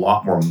takes a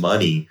lot more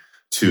money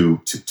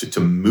to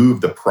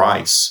move the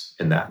price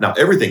in that. Now,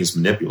 everything's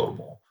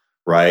manipulable,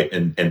 right?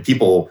 And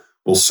people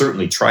will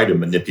certainly try to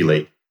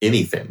manipulate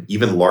anything,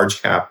 even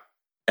large cap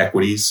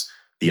equities,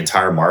 the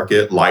entire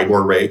market,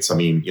 LIBOR rates. I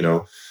mean,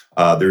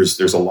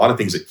 there's a lot of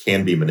things that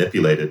can be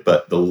manipulated,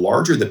 but the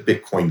larger that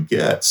Bitcoin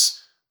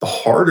gets, the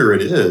harder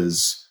it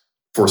is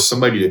for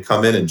somebody to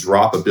come in and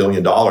drop $1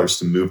 billion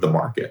to move the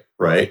market,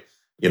 right?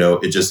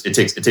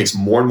 It takes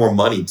more and more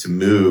money to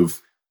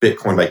move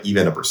Bitcoin by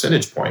even a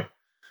percentage point.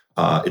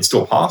 It's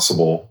still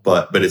possible,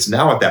 but it's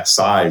now at that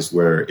size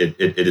where it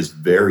is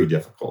very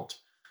difficult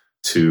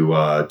to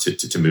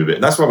move it.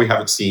 And that's why we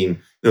haven't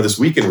seen, this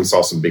weekend we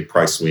saw some big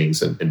price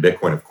swings in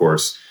Bitcoin, of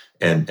course,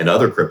 and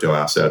other crypto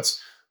assets.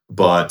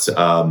 But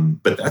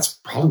that's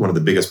probably one of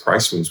the biggest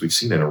price swings we've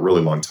seen in a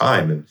really long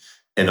time.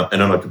 And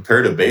on a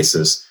comparative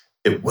basis,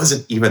 it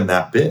wasn't even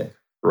that big,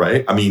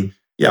 right? I mean,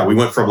 yeah, we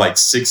went from like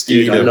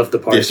 60 to I love the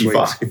price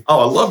 55. Swings. Oh,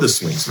 I love the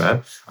swings,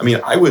 man. I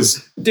mean,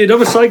 Dude,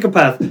 I'm a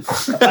psychopath.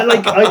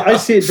 I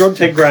see it drop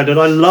 10 grand and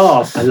I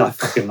laugh. I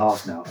fucking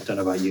laugh now. I don't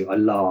know about you. I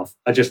laugh.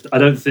 I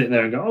don't sit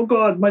there and go, oh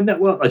God, my net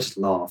worth. I just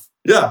laugh.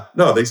 Yeah,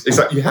 no,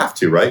 exactly. You have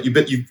to, right?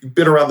 You've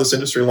been around this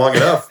industry long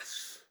enough.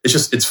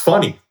 It's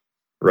funny,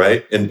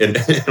 right? In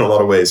a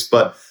lot of ways.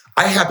 But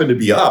I happen to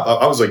be up.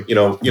 I was like,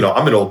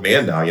 I'm an old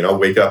man now,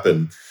 wake up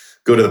and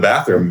go to the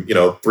bathroom,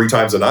 3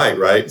 times a night,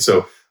 right?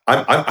 So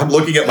I'm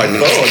looking at my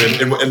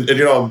phone and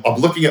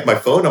I'm looking at my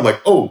phone. I'm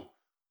like, oh,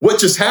 what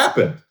just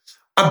happened?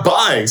 I'm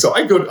buying. So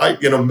I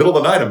middle of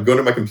the night, I'm going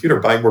to my computer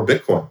buying more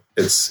Bitcoin.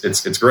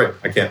 It's great.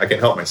 I can't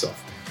help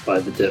myself. Buy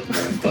the dip,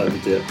 man. Buy the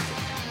dip.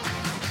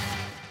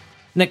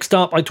 Next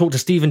up, I talked to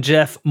Steve and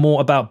Jeff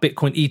more about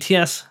Bitcoin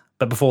ETS,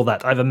 but before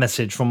that, I have a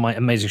message from my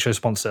amazing show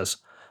sponsors.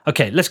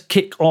 Okay, let's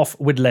kick off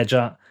with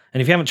Ledger.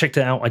 And if you haven't checked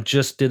it out, I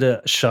just did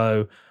a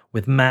show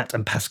with Matt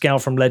and Pascal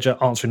from Ledger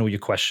answering all your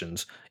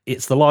questions.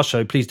 It's the last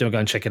show. Please do go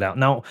and check it out.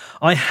 Now,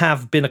 I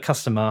have been a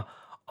customer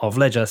of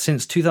Ledger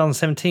since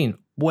 2017,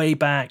 way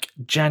back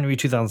January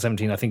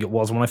 2017, I think it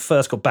was, when I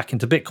first got back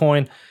into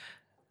Bitcoin.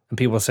 And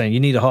people were saying, you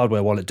need a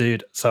hardware wallet,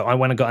 dude. So I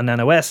went and got a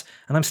Nano S,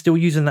 and I'm still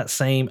using that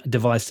same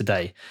device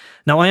today.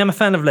 Now, I am a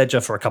fan of Ledger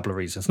for a couple of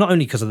reasons. Not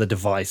only because of the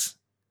device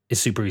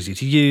is super easy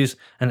to use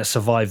and it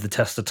survived the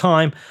test of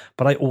time,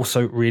 but I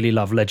also really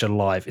love Ledger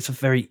Live. It's a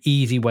very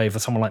easy way for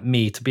someone like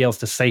me to be able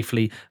to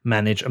safely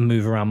manage and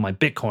move around my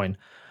Bitcoin.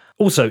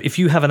 Also, if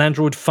you have an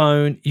Android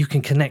phone, you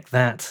can connect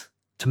that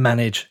to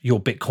manage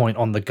your Bitcoin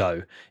on the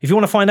go. If you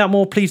want to find out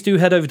more, please do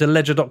head over to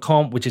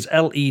ledger.com, which is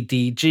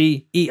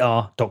ledger.com.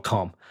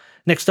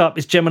 Next up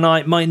is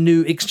Gemini, my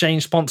new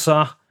exchange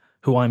sponsor,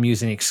 who I'm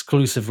using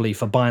exclusively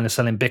for buying and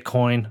selling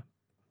Bitcoin.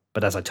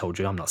 But as I told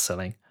you, I'm not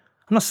selling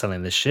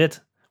this shit.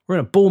 We're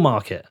in a bull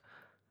market.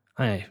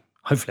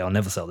 Hopefully I'll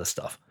never sell this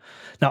stuff.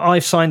 Now,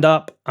 I've signed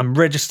up, I'm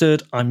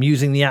registered, I'm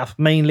using the app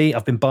mainly,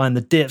 I've been buying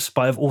the dips,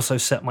 but I've also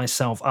set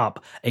myself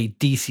up a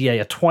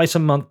DCA, a twice a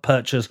month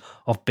purchase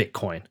of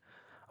Bitcoin.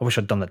 I wish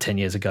I'd done that 10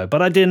 years ago,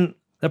 but I didn't.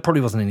 There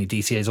probably wasn't any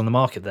DCAs on the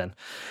market then.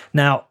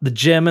 Now, the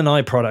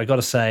Gemini product, I got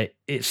to say,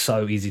 it's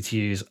so easy to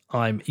use.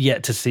 I'm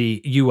yet to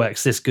see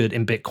UX this good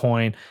in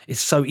Bitcoin. It's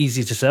so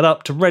easy to set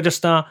up, to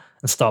register,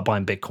 and start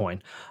buying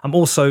Bitcoin. I'm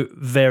also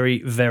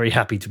very, very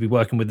happy to be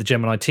working with the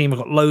Gemini team. I've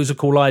got loads of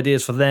cool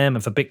ideas for them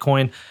and for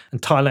Bitcoin, and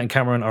Tyler and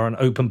Cameron are an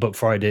open book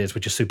for ideas,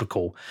 which is super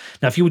cool.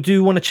 Now, if you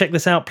do want to check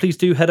this out, please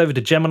do head over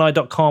to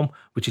Gemini.com,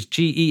 which is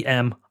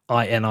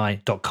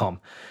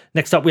GEMINI.com.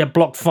 Next up, we have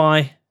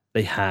BlockFi.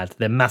 They had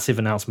their massive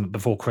announcement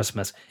before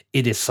Christmas.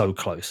 It is so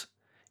close.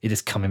 It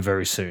is coming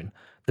very soon.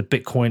 The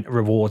Bitcoin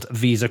Rewards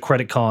Visa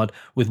credit card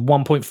with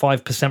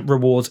 1.5%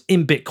 rewards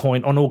in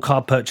Bitcoin on all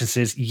card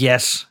purchases.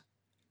 Yes,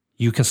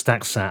 you can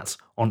stack sats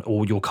on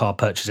all your card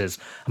purchases.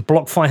 And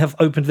BlockFi have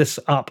opened this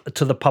up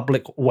to the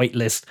public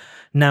waitlist.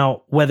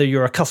 Now, whether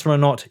you're a customer or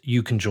not,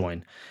 you can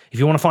join. If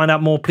you want to find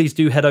out more, please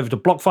do head over to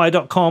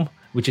blockfi.com,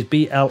 which is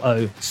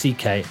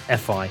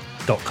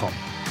BLOCKFI.com.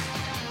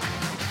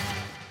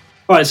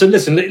 All right, so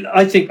listen,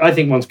 I think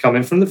one's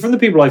coming from the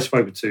people I've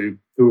spoken to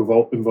who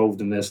are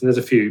involved in this, and there's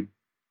a few.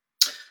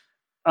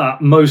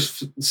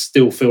 Most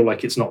still feel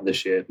like it's not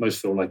this year. Most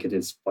feel like it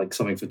is like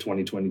something for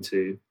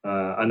 2022.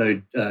 I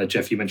know,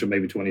 Jeff, you mentioned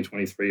maybe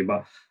 2023,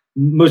 but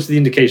most of the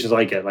indications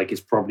I get, like,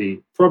 it's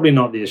probably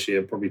not this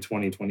year, probably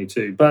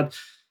 2022. But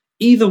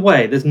either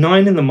way, there's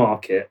 9 in the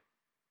market.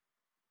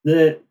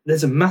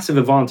 There's a massive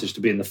advantage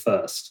to being the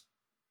first.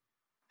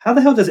 How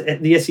the hell does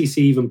the SEC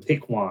even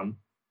pick one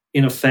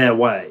in a fair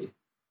way?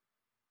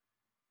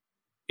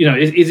 You know,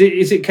 is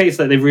it a case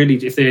that they really,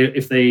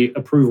 if they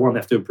approve one, they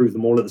have to approve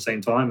them all at the same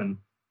time and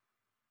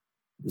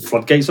the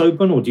floodgates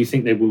open, or do you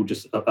think they will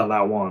just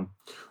allow one?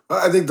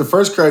 I think the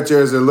first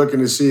criteria is they're looking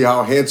to see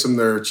how handsome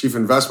their chief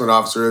investment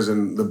officer is,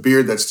 and the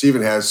beard that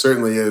Stephen has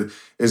certainly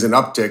is an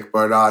uptick.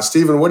 But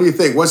Stephen, what do you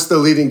think? What's the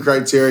leading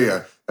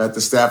criteria that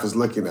the staff is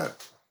looking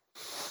at?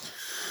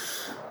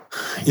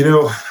 You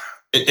know,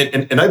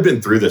 and I've been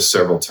through this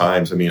several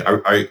times. I mean,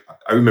 I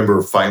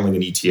remember filing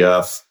an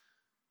ETF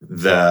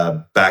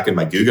back in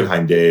my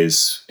Guggenheim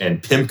days,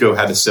 and PIMCO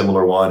had a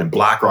similar one, and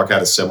BlackRock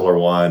had a similar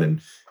one, and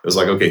it was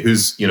like, okay,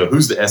 who's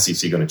the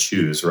SEC going to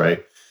choose,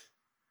 right?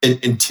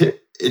 And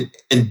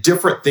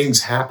different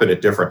things happen at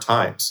different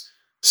times.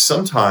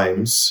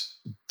 Sometimes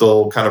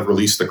they'll kind of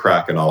release the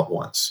Kraken all at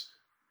once.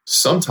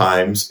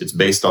 Sometimes it's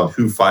based on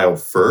who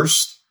filed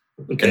first,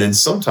 okay. And then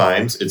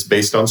sometimes it's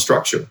based on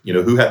structure. You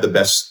know, who had the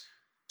best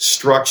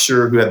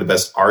structure, who had the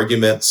best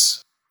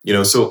arguments. You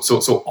know, so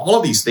all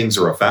of these things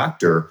are a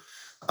factor.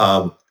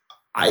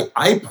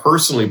 I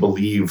personally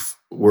believe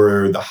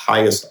where the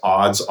highest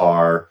odds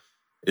are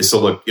is,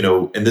 so look, you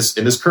know, in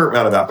this current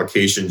round of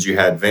applications, you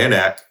had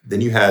VanEck,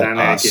 then you had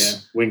us, yeah,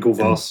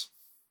 Winklevoss,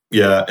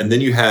 and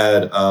then you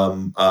had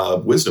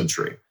Wisdom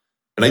Tree,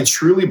 and I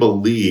truly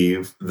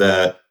believe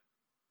that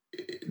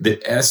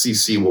the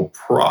SEC will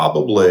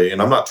probably,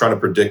 and I'm not trying to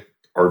predict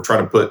or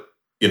trying to put,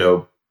 you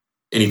know,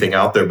 anything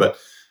out there, but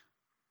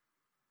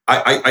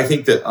I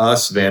think that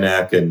us,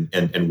 VanEck,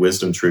 and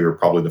Wisdom Tree are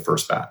probably the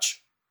first batch.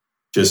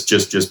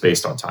 Just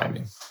based on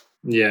timing.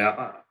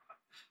 Yeah,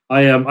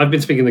 I've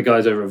been speaking to the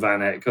guys over at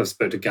VanEck. I've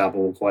spoke to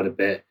Gabor quite a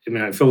bit. I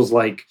mean, it feels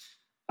like,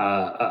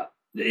 I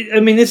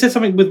mean, is there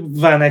something with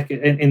VanEck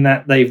in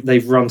that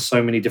they've run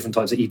so many different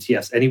types of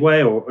ETFs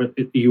anyway, or are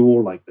you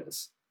all like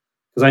this?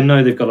 Because I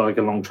know they've got like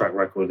a long track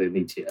record in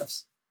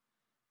ETFs.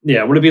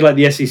 Yeah, will it be like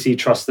the SEC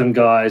trust them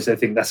guys? I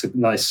think that's a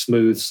nice,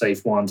 smooth,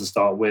 safe one to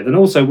start with. And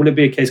also, will it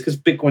be a case, because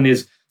Bitcoin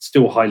is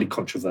still highly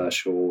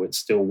controversial, it's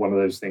still one of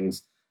those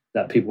things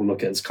that people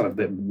look at as kind of a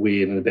bit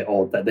weird and a bit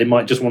odd, that they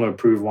might just want to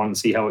approve one and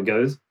see how it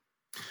goes?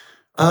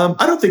 I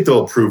don't think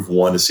they'll approve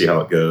one to see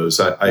how it goes.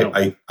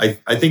 I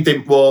think they,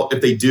 well,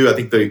 if they do, I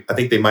think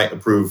they might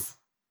approve,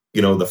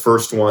 you know, the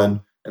first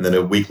one, and then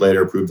a week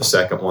later approved the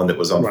second one that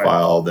was on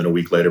file, then a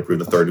week later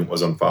approved the third one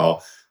was on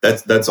file.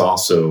 That's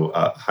also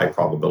a high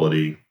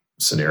probability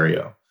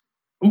scenario.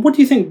 And what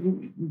do you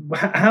think?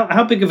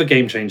 How big of a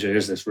game changer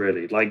is this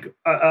really? Like,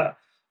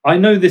 I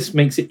know this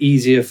makes it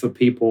easier for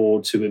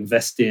people to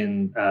invest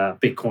in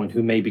Bitcoin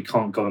who maybe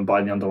can't go and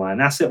buy the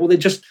underlying asset, or they're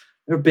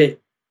a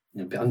bit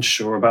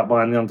unsure about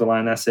buying the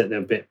underlying asset. They're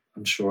a bit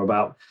unsure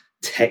about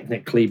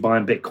technically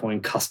buying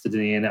Bitcoin,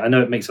 custodying it. I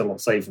know it makes it a lot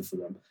safer for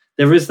them.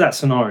 There is that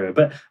scenario,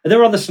 but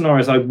there are other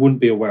scenarios I wouldn't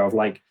be aware of.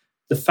 Like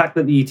the fact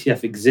that the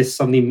ETF exists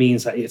suddenly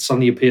means that it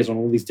suddenly appears on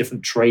all these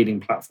different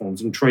trading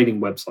platforms and trading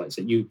websites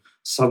that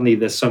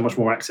there's so much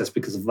more access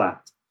because of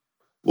that.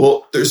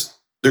 Well, there's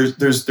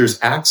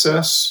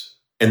access,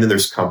 and then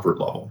there's comfort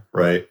level,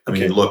 right? I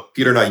mean, look,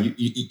 Peter and I,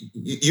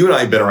 you and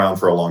I have been around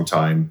for a long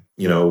time.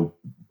 Well,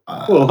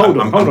 hold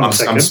on a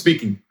second. I'm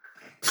speaking.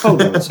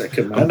 Hold on a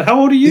second, man. How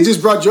old are you? He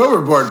just brought you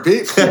overboard,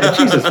 Pete. Yeah,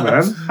 Jesus,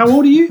 man. How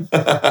old are you?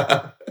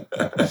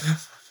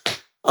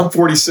 I'm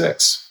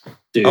 46.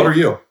 Dude, how old are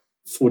you?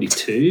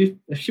 42.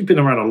 You've been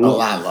around a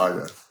lot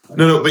longer.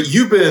 No, but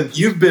you've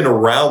been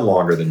around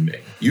longer than me.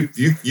 You've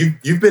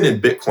been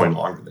in Bitcoin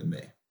longer than me,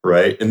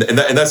 right? And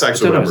that's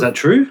actually. I don't know, is that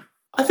true?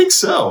 I think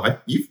so.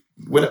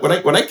 When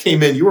I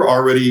came in, you were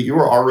already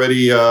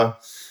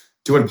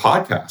doing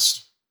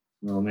podcasts.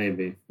 Well,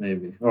 maybe.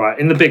 All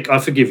right. I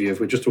forgive you if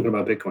we're just talking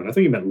about Bitcoin. I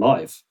think you meant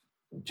live.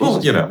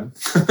 Jesus, well,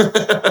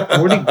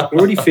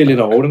 already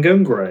feeling old and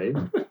going grey.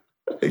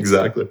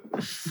 Exactly.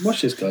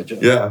 Watch this guy, Joe.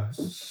 Yeah.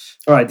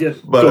 All right. Yeah.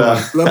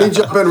 But let me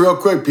jump in real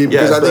quick, Pete,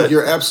 because I think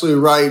you're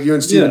absolutely right. You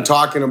and Steven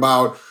talking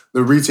about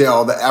the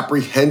retail, the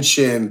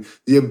apprehension,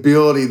 the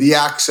ability, the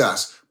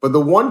access. But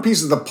the one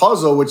piece of the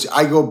puzzle, which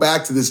I go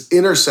back to this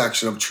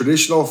intersection of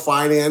traditional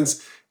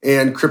finance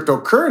and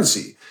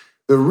cryptocurrency,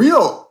 the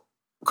real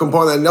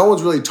component that no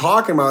one's really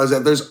talking about is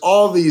that there's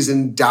all these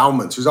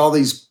endowments, there's all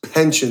these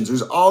pensions,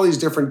 there's all these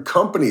different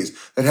companies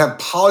that have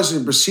policies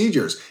and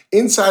procedures.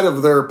 Inside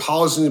of their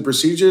policies and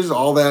procedures,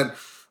 all that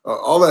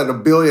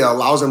ability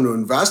allows them to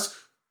invest.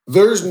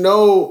 There's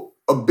no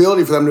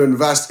ability for them to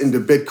invest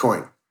into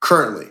Bitcoin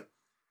currently.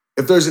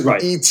 If there's an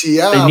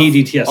ETF, they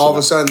need ETFs. All of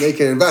a sudden they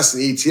can invest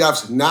in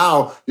ETFs.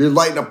 Now you're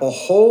lighting up a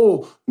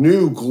whole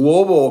new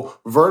global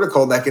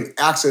vertical that can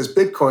access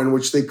Bitcoin,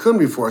 which they couldn't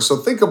before. So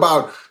think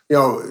about,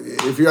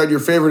 if you're at your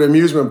favorite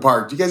amusement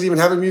park. Do you guys even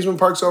have amusement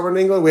parks over in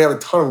England? We have a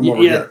ton of them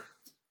over here.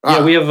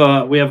 Yeah,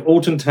 we have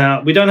Alton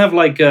Town. We don't have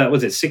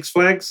Six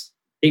Flags?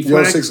 8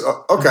 Flags?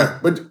 Okay,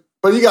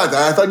 but you got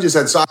that. I thought you just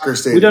had soccer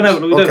stadiums. We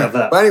don't have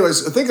that. But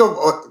anyways, think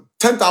of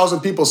 10,000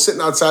 people sitting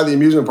outside the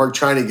amusement park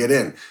trying to get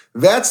in.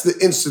 That's the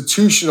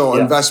institutional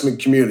investment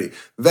community.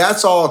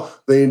 That's all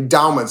the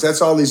endowments.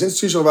 That's all these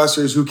institutional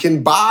investors who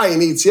can buy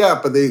an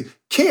ETF, but they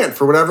can't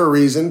for whatever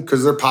reason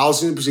because their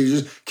policies and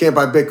procedures can't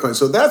buy Bitcoin.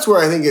 So that's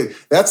where I think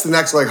that's the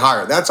next leg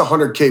higher. That's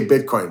 100K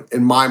Bitcoin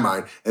in my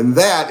mind. And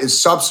that is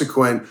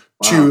subsequent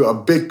to a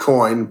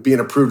Bitcoin being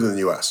approved in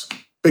the US.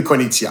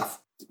 Bitcoin ETF.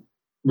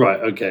 Right.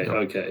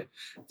 Okay.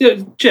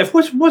 Yeah, Jeff,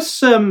 what's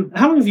how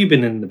long have you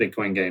been in the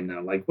Bitcoin game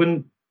now? Like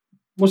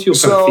what's your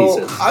kind of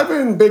thesis? I've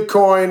been in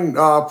Bitcoin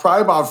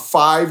probably about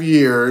 5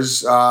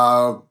 years.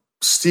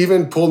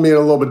 Steven pulled me in a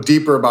little bit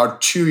deeper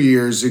about 2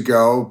 years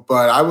ago,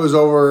 but I was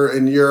over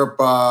in Europe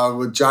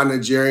with John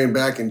Nigerian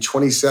back in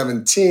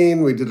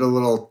 2017. We did a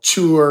little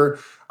tour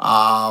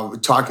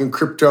talking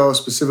crypto,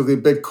 specifically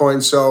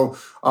Bitcoin. So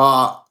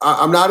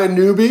I'm not a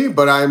newbie,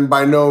 but I'm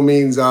by no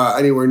means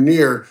anywhere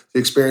near the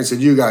experience that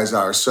you guys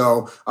are.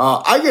 So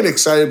I get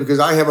excited because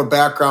I have a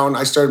background.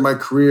 I started my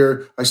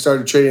career. I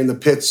started trading in the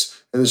pits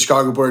in the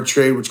Chicago Board of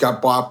Trade, which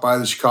got bought by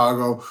the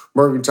Chicago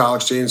Mercantile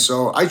Exchange.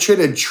 So I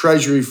traded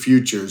treasury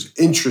futures,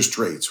 interest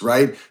rates,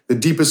 right? The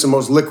deepest and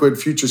most liquid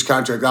futures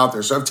contract out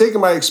there. So I've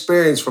taken my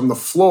experience from the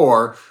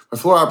floor, my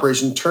floor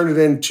operation, turned it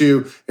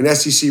into an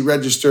SEC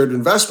registered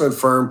investment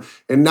firm.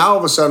 And now all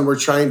of a sudden we're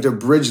trying to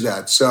bridge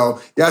that.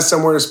 So yes,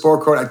 I'm wearing a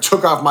sport coat. I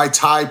took off my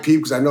tie, Pete,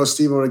 because I know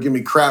Steven would give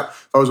me crap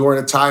if I was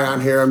wearing a tie on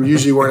here. I'm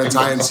usually wearing a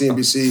tie in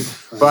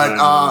CNBC. But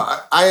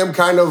I am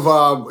kind of,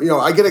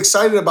 I get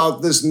excited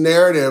about this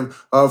narrative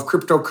of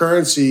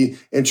cryptocurrency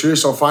and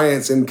traditional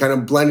finance and kind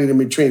of blending in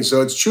between.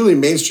 So it's truly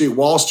Main Street,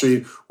 Wall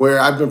Street, where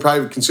I've been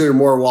probably considered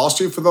more Wall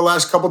Street for the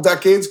last couple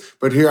decades.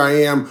 But here I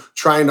am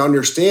trying to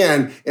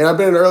understand, and I've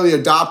been an early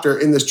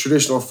adopter in this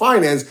traditional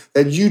finance,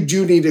 that you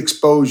do need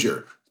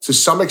exposure to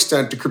some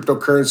extent to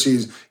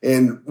cryptocurrencies.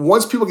 And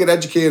once people get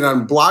educated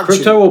on blockchain.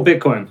 Crypto or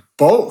Bitcoin?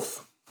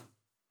 Both.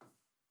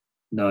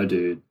 No,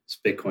 dude. It's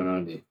Bitcoin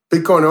only.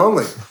 Bitcoin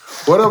only.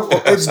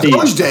 It's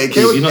Doge Day.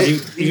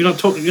 You're not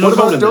talking. What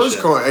about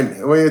Dogecoin?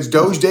 I mean, it's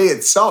Doge Day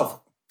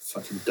itself.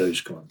 Fucking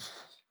Dogecoin.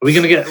 Are we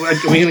gonna get a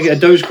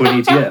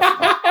Dogecoin ETF?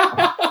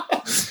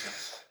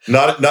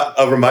 Not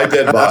over my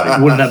dead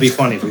body. Wouldn't that be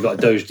funny if we got a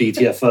Doge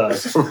ETF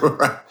first?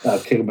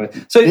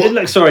 Right. So,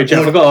 look, sorry,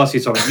 Jeff, I've got to ask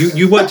you something.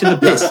 You worked in the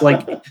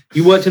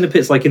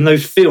pits, like in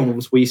those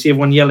films where you see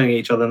everyone yelling at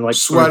each other and like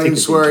sweating,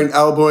 swearing,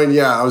 elbowing.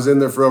 Yeah, I was in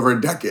there for over a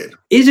decade.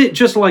 Is it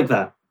just like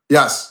that?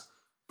 Yes,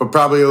 but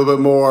probably a little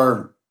bit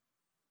more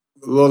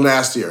a little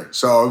nastier.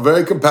 So a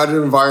very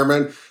competitive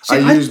environment.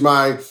 I use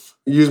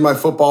my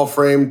football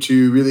frame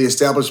to really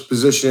establish a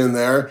position in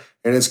there,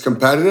 and it's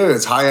competitive.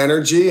 It's high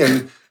energy,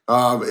 and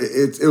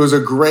it was a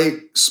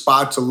great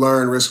spot to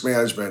learn risk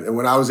management. And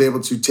when I was able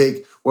to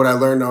take what I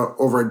learned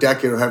over a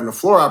decade of having a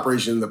floor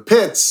operation in the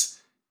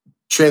pits,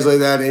 translate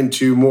that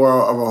into more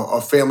of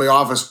a family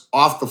office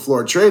off the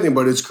floor trading.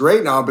 But it's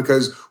great now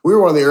because we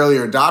were one of the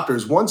earlier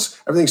adopters.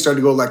 Once everything started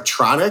to go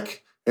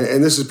electronic,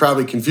 and this is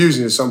probably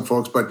confusing to some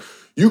folks, but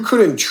you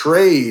couldn't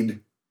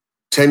trade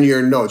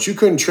 10-year notes. You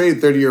couldn't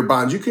trade 30-year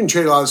bonds. You couldn't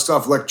trade a lot of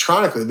stuff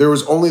electronically. There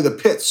was only the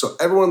pits. So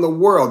everyone in the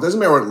world, doesn't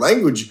matter what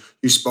language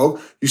you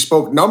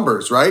spoke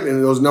numbers, right?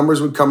 And those numbers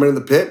would come into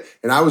the pit.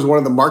 And I was one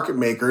of the market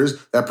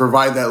makers that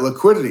provide that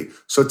liquidity.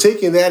 So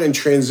taking that and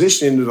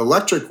transitioning into the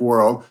electric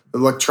world, the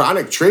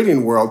electronic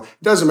trading world,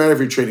 it doesn't matter if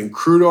you're trading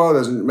crude oil, it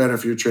doesn't matter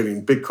if you're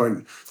trading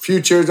Bitcoin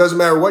futures, it doesn't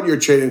matter what you're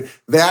trading.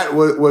 That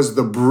was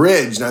the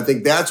bridge. And I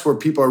think that's where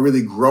people are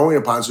really growing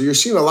upon. So you're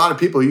seeing a lot of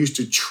people who used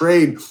to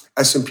trade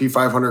S&P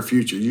 500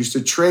 futures, used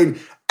to trade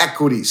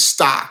equity,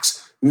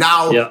 stocks.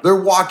 Now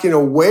they're walking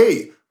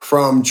away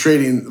from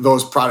trading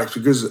those products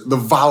because the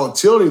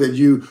volatility that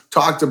you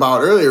talked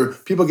about earlier,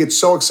 people get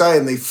so excited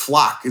and they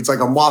flock. It's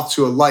like a moth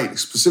to a light,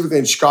 specifically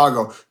in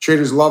Chicago.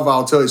 Traders love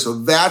volatility. So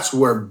that's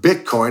where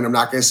Bitcoin, I'm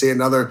not going to say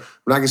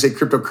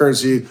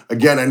cryptocurrency.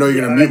 Again, I know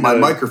you're going to mute my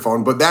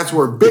microphone, but that's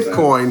where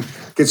Bitcoin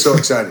gets so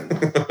exciting.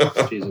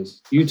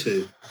 Jesus. You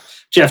too.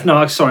 Jeff,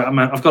 no, sorry,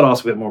 I've got to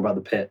ask a bit more about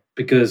the pit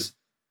because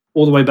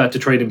all the way back to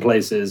Trading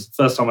Places,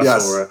 first time I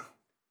saw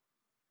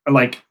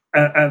it,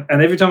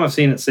 and every time I've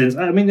seen it since,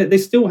 I mean, they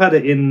still had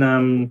it in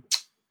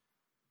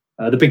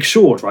The Big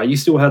Short, right? You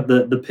still had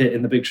the pit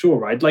in The Big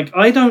Short, right? Like,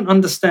 I don't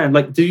understand.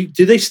 Like, do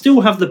they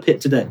still have the pit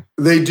today?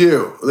 They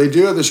do. They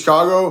do at the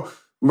Chicago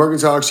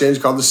Mercantile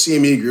Exchange called the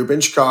CME Group in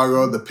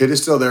Chicago. The pit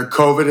is still there.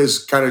 COVID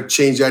has kind of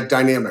changed that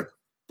dynamic.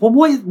 Well,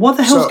 what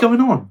the hell's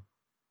going on?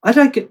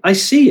 I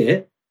see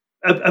it.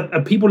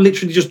 Are people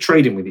literally just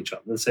trading with each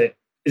other? That's it.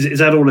 Is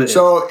that all it is?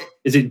 So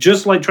is it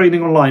just like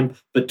trading online,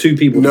 but two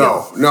people?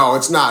 No,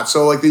 it's not.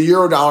 So like the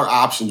Euro-dollar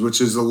options,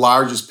 which is the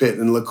largest pit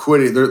in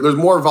liquidity, there's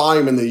more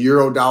volume in the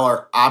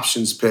Euro-dollar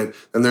options pit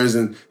than there is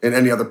in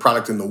any other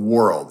product in the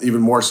world, even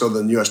more so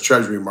than the U.S.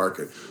 Treasury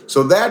market.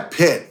 So that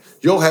pit,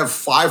 you'll have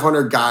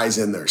 500 guys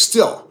in there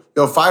still.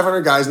 You'll have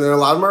 500 guys in there. A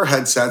lot of them are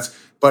headsets,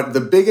 but the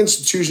big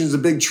institutions, the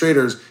big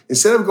traders,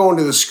 instead of going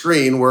to the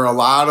screen where a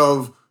lot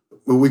of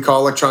what we call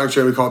electronic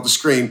trading, we call it the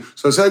screen.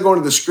 So instead of going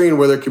to the screen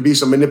where there could be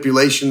some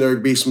manipulation, there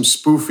could be some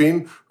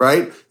spoofing,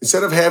 right?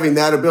 Instead of having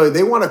that ability,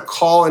 they want to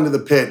call into the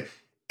pit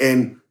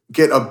and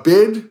get a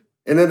bid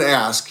and an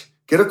ask,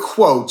 get a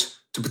quote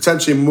to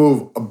potentially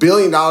move $1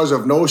 billion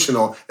of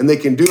notional, and they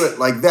can do it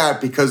like that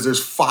because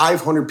there's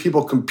 500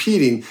 people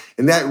competing,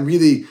 and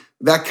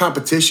that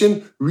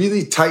competition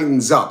really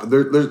tightens up.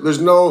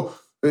 There's no,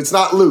 it's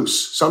not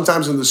loose.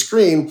 Sometimes in the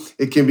screen,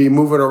 it can be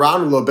moving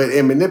around a little bit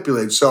and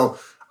manipulated. So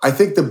I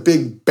think the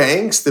big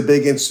banks, the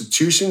big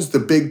institutions, the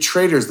big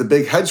traders, the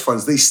big hedge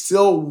funds, they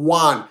still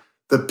want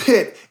the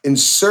pit in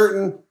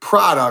certain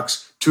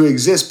products to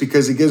exist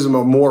because it gives them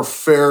a more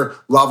fair,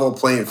 level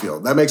playing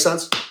field. That makes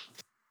sense?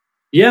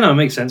 Yeah, no, it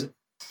makes sense.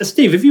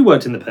 Steve, have you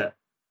worked in the pit?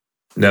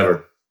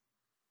 Never.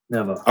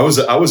 I was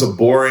a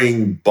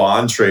boring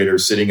bond trader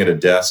sitting at a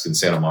desk in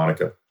Santa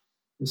Monica.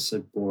 It's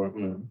so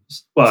boring.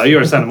 Well,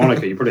 you're in Santa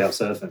Monica. You're probably out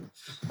surfing.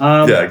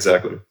 Yeah,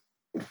 exactly.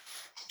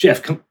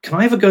 Jeff, can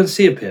I ever go and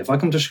see a pit? If I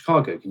come to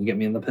Chicago, can you get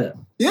me in the pit?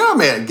 Yeah,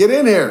 man, get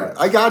in here.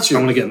 I got you. I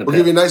want to get in the pit. We'll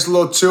give you a nice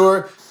little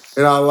tour,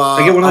 and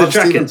I'll get one of the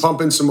jackets. Steven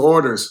pump in some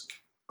orders.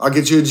 I'll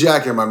get you a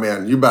jacket, my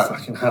man. You bet.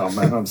 Fucking hell,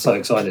 man. I'm so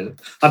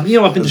excited. I've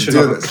been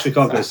to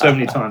Chicago so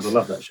many times. I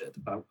love that shit.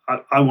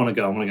 I want to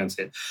go. I want to go and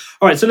see it.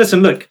 All right, so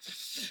listen, look.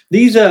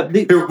 These are...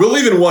 Here, we'll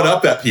even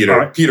one-up that, Peter.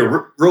 Right.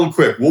 Peter, real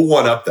quick, we'll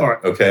one-up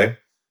that, okay?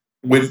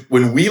 When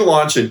we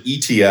launch an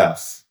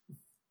ETF,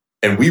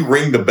 and we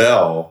ring the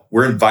bell,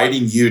 we're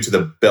inviting you to the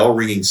bell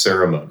ringing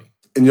ceremony.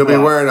 And you'll be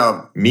wearing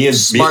a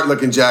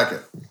smart-looking jacket.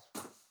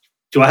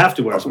 Do I have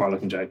to wear a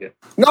smart-looking jacket?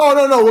 No.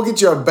 We'll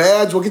get you a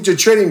badge. We'll get you a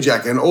trading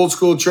jacket, an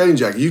old-school trading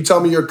jacket. You tell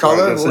me your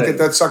color, we'll get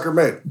that sucker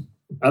made.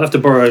 I'll have to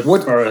borrow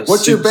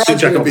what's your badge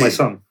jacket going to be? My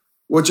son.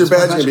 What's your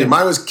badge going to be?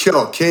 Mine was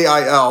KIL,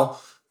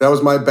 K-I-L. That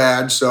was my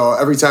badge. So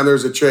every time there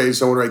was a trade,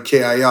 someone would write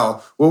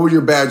K-I-L. What would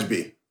your badge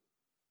be?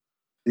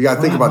 You got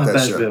to think about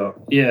that shit.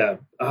 Yeah.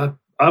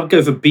 I'll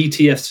go for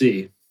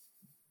BTFC.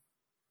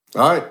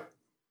 All right.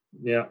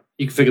 Yeah,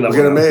 you can figure that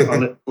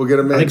out. We'll get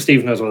it made. I think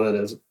Steve knows what that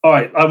is. All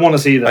right, I want to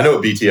see that. I know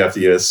what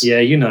BTFC is. Yeah,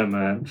 you know,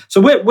 man.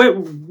 So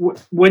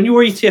when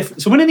your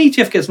ETF, so when an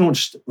ETF gets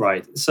launched,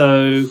 right?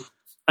 So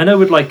I know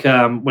with like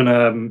when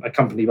a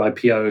company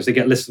IPOs, they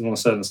get listed on a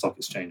certain stock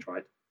exchange,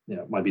 right?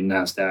 Yeah, it might be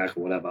NASDAQ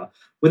or whatever.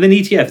 With an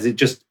ETF,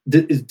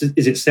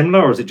 is it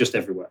similar or is it just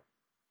everywhere?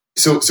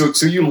 So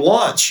you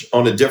launch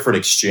on a different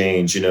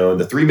exchange, and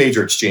the three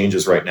major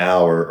exchanges right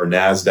now are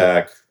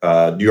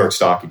NASDAQ, New York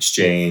Stock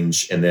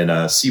Exchange, and then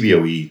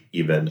CBOE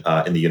even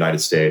in the United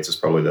States is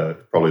probably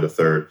the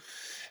third.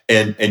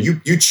 And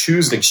you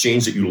choose an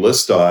exchange that you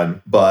list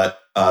on, but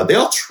they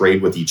all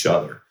trade with each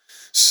other.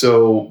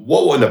 So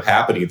what will end up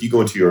happening if you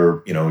go into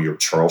your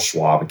Charles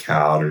Schwab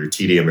account or your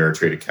TD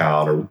Ameritrade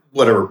account or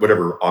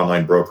whatever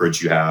online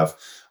brokerage you have,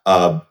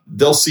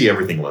 they'll see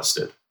everything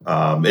listed.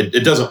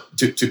 It doesn't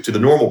to the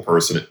normal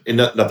person.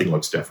 Nothing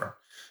looks different.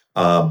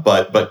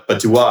 But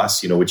to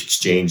us, which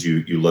exchange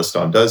you list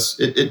on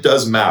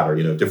does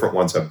matter. Different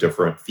ones have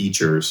different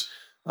features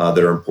that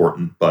are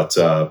important. But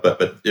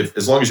if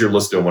as long as you're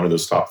listed on one of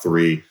those top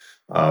three,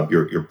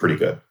 you're pretty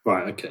good.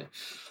 Right. Okay.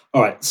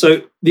 All right.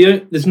 So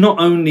there's not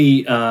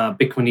only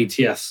Bitcoin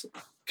ETFs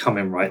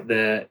coming right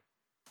there.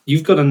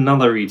 You've got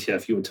another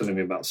ETF you were telling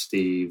me about,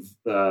 Steve,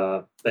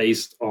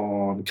 based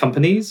on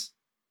companies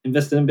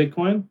invested in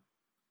Bitcoin.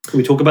 Can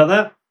we talk about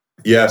that?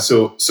 Yeah,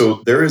 so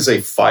there is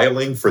a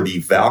filing for the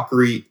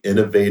Valkyrie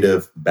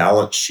Innovative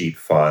Balance Sheet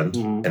Fund,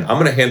 and I'm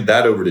going to hand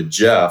that over to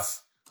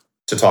Jeff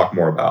to talk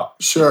more about.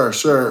 Sure.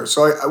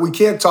 So we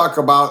can't talk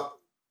about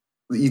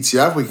the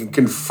ETF. We can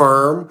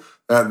confirm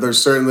that there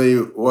certainly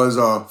was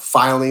a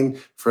filing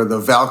for the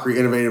Valkyrie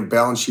Innovative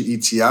Balance Sheet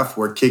ETF,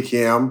 where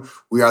KKM,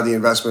 we are the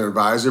investment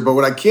advisor. But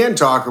what I can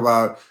talk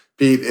about,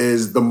 Pete,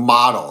 is the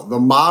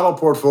model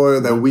portfolio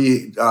that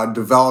we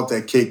developed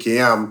at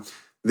KKM.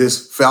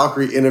 This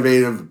Valkyrie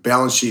Innovative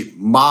Balance Sheet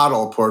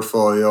model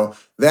portfolio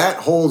that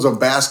holds a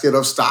basket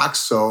of stocks.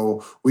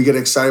 So we get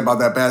excited about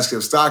that basket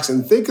of stocks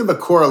and think of the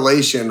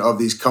correlation of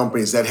these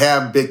companies that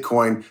have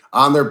Bitcoin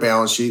on their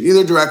balance sheet,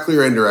 either directly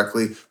or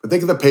indirectly. But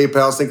think of the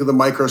PayPals, think of the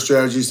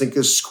MicroStrategies, think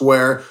of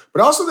Square,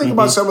 but also think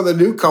about some of the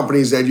new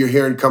companies that you're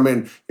hearing come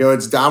in.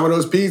 It's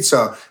Domino's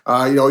Pizza.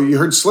 You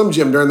heard Slim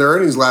Jim during their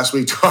earnings last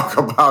week talk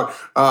about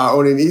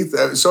owning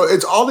ETH. So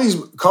it's all these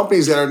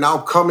companies that are now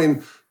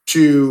coming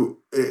to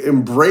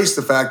embrace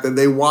the fact that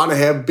they want to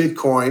have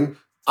Bitcoin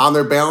on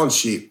their balance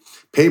sheet.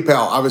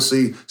 PayPal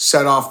obviously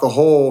set off the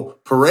whole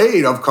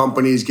parade of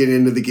companies getting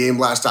into the game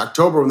last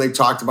October when they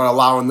talked about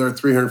allowing their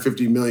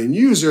 350 million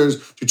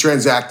users to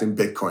transact in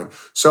Bitcoin.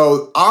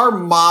 So our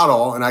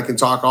model, and I can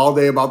talk all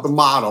day about the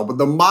model, but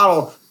the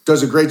model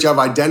does a great job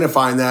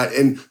identifying that.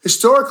 And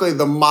historically,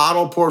 the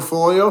model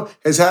portfolio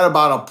has had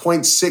about a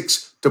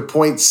 0.6 to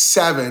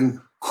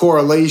 0.7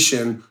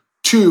 correlation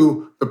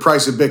to the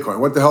price of Bitcoin.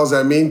 What the hell does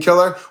that mean,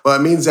 Killer? Well,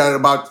 it means that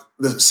about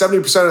the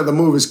 70% of the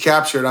move is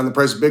captured on the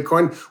price of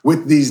Bitcoin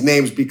with these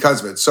names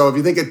because of it. So if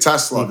you think of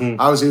Tesla,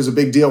 obviously it was a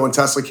big deal when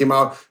Tesla came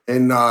out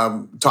and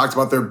talked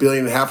about their $1.5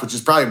 billion, which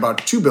is probably about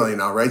 $2 billion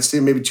now, right,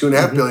 Steve? Maybe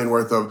 $2.5 billion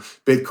worth of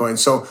Bitcoin.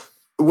 So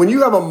when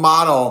you have a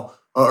model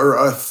or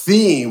a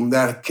theme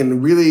that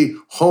can really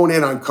hone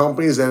in on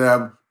companies that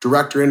have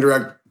direct or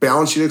indirect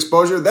balance sheet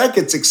exposure, that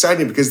gets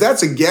exciting because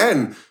that's,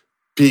 again,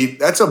 Pete,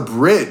 that's a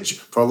bridge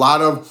for a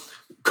lot of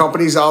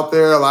companies out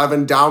there, a lot of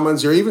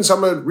endowments, or even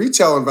some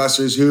retail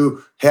investors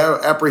who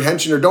have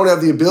apprehension or don't have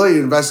the ability to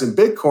invest in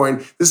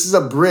Bitcoin. This is a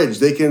bridge.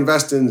 They can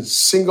invest in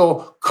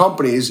single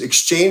companies,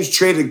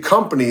 exchange-traded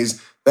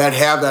companies that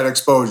have that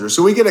exposure.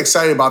 So we get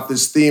excited about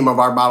this theme of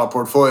our model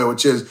portfolio,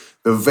 which is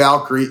the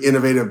Valkyrie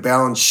Innovative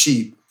Balance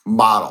Sheet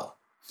model.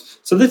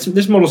 So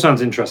this model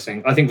sounds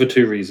interesting, I think, for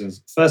two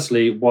reasons.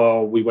 Firstly,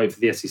 while we wait for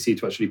the SEC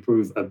to actually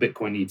approve a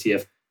Bitcoin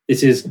ETF,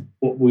 this is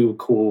what we would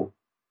call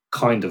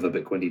kind of a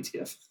Bitcoin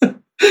ETF.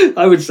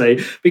 I would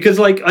say, because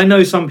I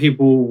know some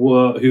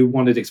people who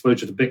wanted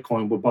exposure to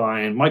Bitcoin were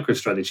buying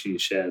MicroStrategy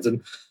shares,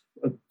 and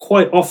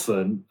quite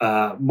often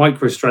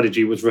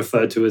MicroStrategy was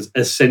referred to as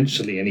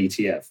essentially an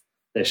ETF.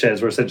 Their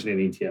shares were essentially an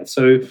ETF.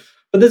 So,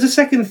 but there's a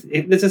second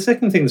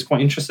thing that's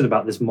quite interesting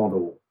about this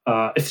model.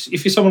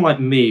 If you're someone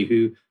like me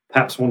who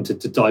perhaps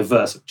wanted to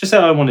just say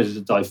I wanted to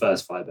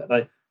diversify a bit,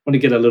 I want to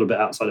get a little bit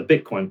outside of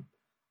Bitcoin,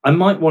 I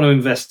might want to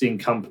invest in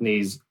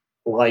companies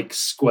like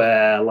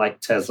Square,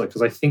 like Tesla,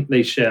 because I think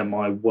they share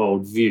my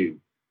worldview.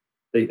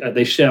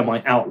 They share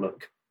my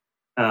outlook.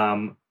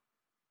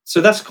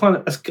 So that's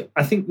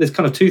I think there's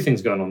kind of two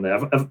things going on there.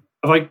 Have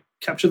I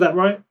captured that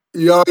right?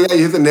 Yeah, you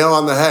hit the nail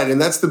on the head.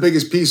 And that's the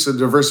biggest piece of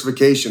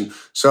diversification.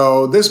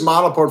 So this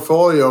model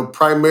portfolio,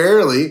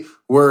 primarily,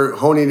 we're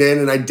honing in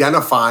and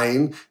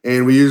identifying,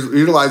 and we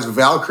utilize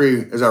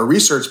Valkyrie as our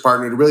research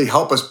partner to really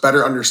help us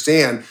better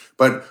understand.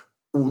 But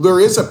there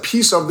is a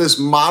piece of this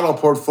model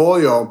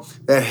portfolio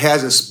that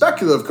has a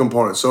speculative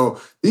component. So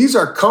these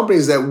are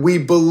companies that we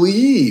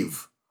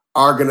believe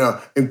are going to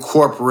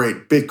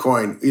incorporate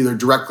Bitcoin either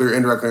directly or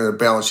indirectly on their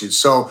balance sheet.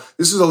 So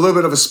this is a little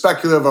bit of a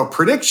speculative, a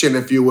prediction,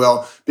 if you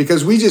will,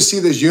 because we just see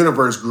this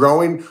universe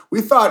growing.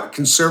 We thought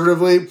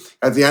conservatively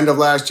at the end of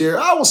last year,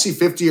 we'll see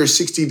 50 or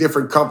 60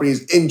 different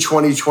companies in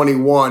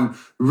 2021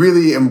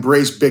 really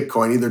embrace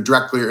Bitcoin, either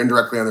directly or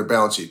indirectly on their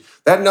balance sheet.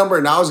 That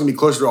number now is going to be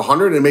closer to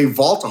 100 and it may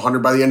vault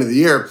 100 by the end of the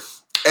year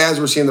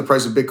as we're seeing the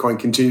price of Bitcoin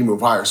continue to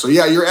move higher. So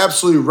yeah, you're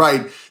absolutely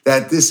right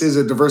that this is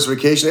a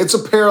diversification. It's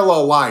a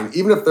parallel line.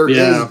 Even if there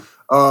is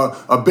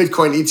a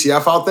Bitcoin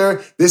ETF out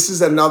there, this is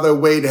another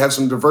way to have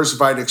some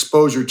diversified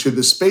exposure to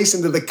the space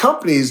and to the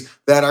companies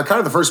that are kind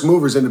of the first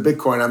movers into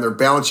Bitcoin on their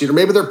balance sheet, or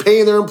maybe they're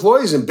paying their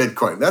employees in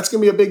Bitcoin. That's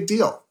going to be a big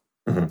deal.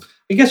 I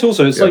guess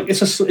also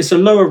it's a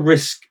lower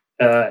risk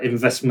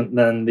investment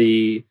than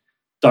the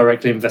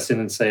directly invest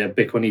in, say, a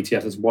Bitcoin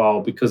ETF as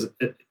well, because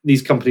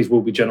these companies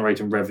will be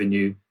generating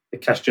revenue, they're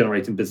cash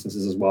generating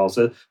businesses as well.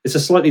 So it's a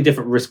slightly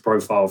different risk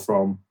profile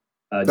from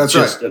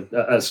just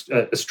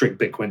a strict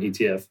Bitcoin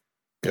ETF.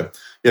 Yeah.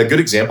 A good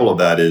example of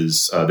that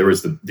is there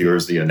was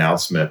the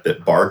announcement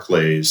that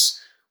Barclays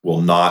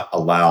will not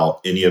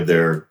allow any of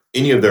their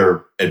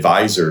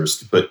advisors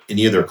to put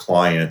any of their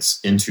clients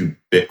into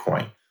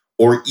Bitcoin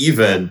or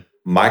even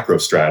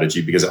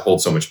MicroStrategy because it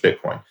holds so much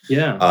Bitcoin.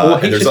 Yeah.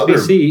 And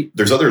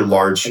there's other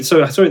large.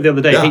 So sorry, the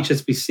other day,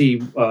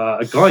 HSBC,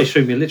 a guy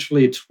showed me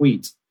literally a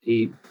tweet.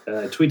 He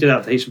tweeted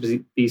out to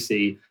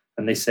HSBC,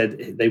 and they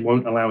said they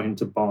won't allow him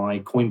to buy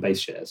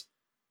Coinbase shares.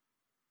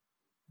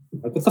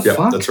 Like, what the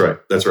fuck?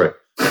 That's right.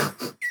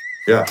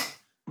 Yeah.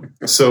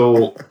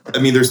 So I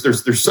mean, there's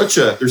such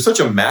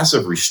a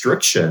massive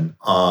restriction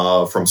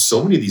from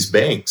so many of these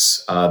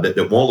banks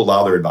that won't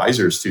allow their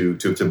advisors to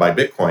buy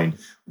Bitcoin.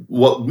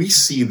 What we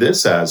see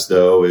this as,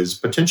 though, is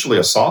potentially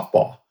a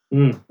softball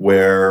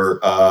where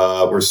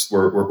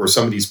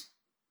some of these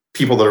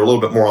people that are a little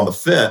bit more on the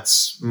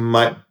fence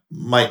might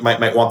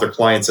want their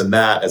clients in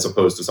that as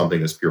opposed to something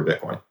that's pure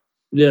Bitcoin.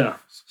 Yeah,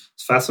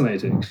 it's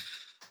fascinating.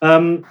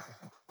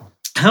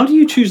 How do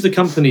you choose the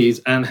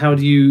companies, and how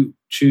do you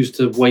choose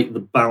to weight the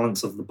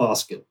balance of the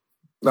basket?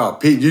 No,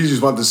 Pete, you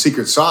just want the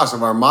secret sauce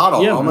of our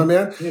model, my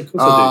man. Yeah, of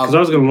course I do, because I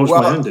was going to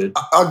launch my own, dude.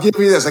 I'll give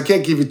you this. I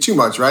can't give you too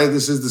much, right?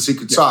 This is the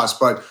secret sauce,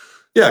 but...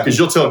 Yeah, because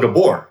you'll tell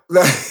Gabor.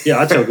 Yeah,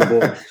 I tell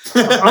Gabor.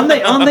 Aren't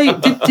they?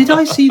 Did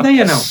I see they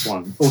announced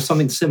one or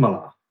something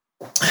similar?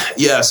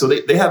 Yeah, so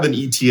they have an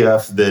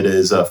ETF that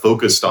is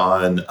focused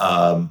on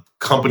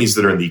companies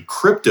that are in the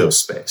crypto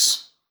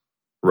space,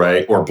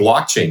 right? Or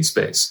blockchain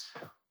space.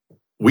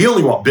 We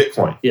only want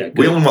Bitcoin. Yeah,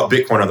 we only want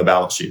Bitcoin on the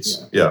balance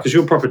sheets. Yeah. Because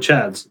you're proper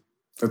Chads.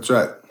 That's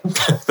right.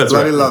 That's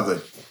Bloody right.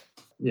 lovely.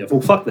 Yeah, well,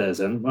 fuck theirs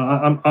then.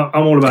 I'm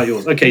all about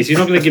yours. Okay, so you're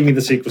not going to give me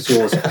the secret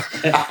sauce.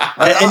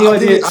 Any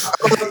idea?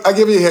 I'll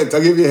give you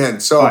a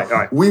hint. So all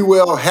right. we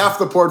will, half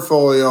the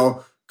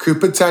portfolio could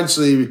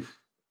potentially,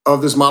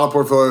 of this model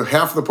portfolio,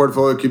 half of the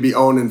portfolio could be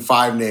owned in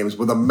 5 names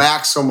with a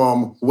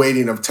maximum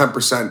weighting of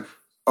 10%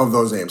 of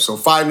those names. So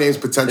 5 names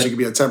potentially could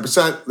be at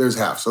 10%. There's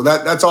half. So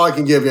that's all I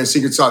can give you a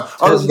secret sauce.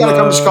 You got to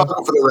come to Chicago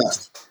for the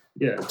rest.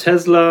 Yeah,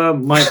 Tesla,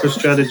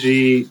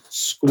 MicroStrategy,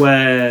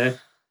 Square,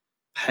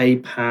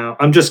 PayPal.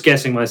 I'm just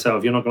guessing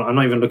myself. I'm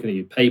not even looking at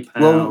you.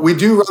 PayPal. Well, we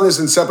do run this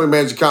in separate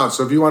managed accounts.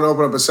 So if you want to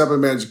open up a separate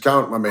managed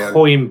account, my man.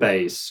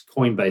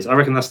 Coinbase. I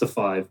reckon that's the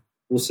 5.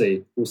 We'll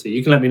see.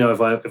 You can let me know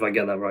if I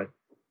get that right.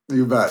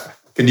 You bet.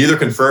 Can neither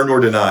confirm nor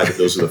deny that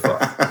those are the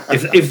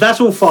 5. if that's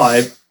all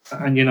 5,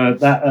 and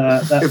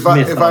that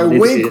if I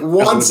wink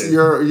once,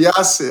 you're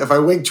yes. If I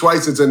wink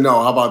twice, it's a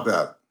no. How about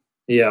that?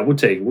 Yeah, we'll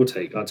take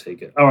it. I'll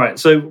take it. All right.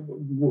 So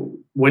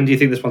when do you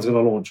think this one's going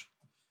to launch?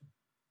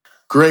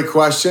 Great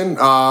question.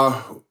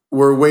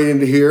 We're waiting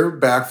to hear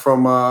back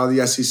from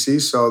the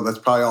SEC, so that's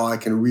probably all I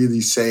can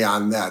really say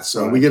on that.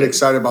 So we get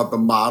excited about the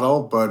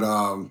model, but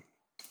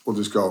we'll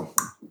just go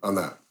on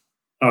that.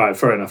 All right,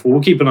 fair enough. Well,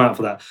 we'll keep an eye out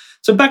for that.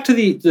 So back to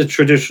the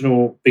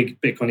traditional big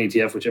Bitcoin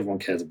ETF, which everyone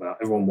cares about,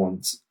 everyone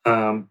wants.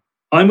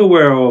 I'm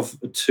aware of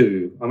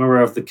 2. I'm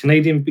aware of the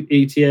Canadian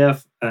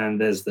ETF,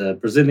 and there's the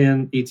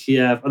Brazilian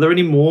ETF. Are there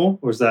any more,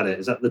 or is that it?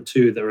 Is that the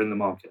 2 that are in the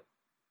market?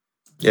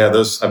 Yeah,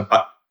 those.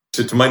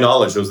 To my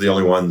knowledge, those are the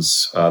only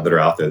ones that are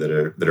out there that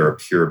are a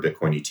pure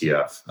Bitcoin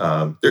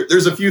ETF.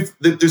 There's a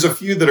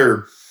few that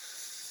are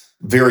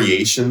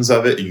variations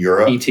of it in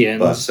Europe,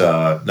 ETNs,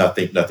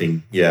 but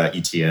nothing. Yeah,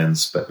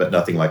 ETNs, but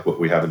nothing like what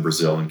we have in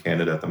Brazil and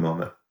Canada at the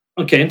moment.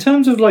 Okay, in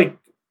terms of like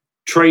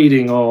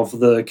trading of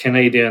the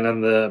Canadian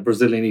and the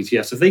Brazilian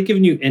ETFs, have they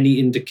given you any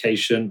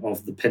indication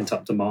of the pent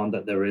up demand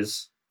that there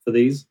is for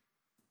these?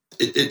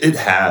 It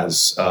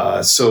has.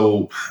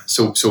 So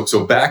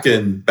back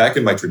in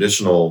my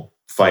traditional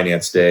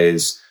finance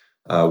days,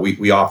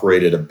 we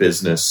operated a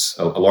business,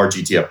 a large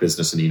ETF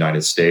business in the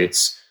United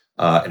States,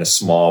 and a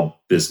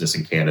small business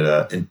in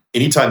Canada. And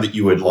anytime that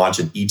you would launch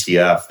an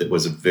ETF that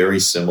was a very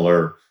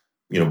similar,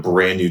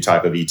 brand new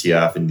type of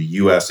ETF in the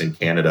US and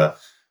Canada,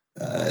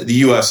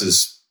 the US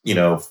is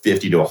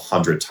 50 to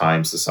 100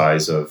 times the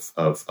size of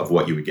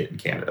what you would get in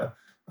Canada.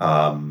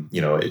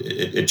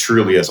 It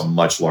truly is a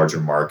much larger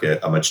market,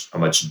 a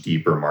much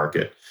deeper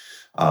market.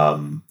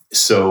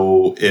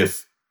 So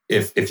if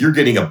you're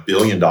getting $1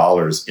 billion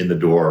in the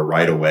door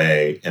right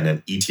away in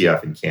an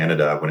ETF in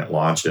Canada when it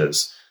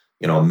launches,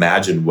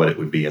 imagine what it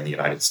would be in the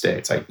United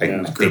States. I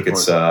think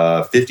it's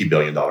a $50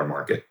 billion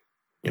market,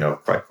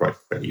 quite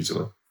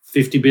easily.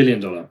 $50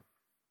 billion.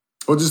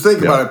 Well, just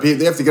think about it, Pete.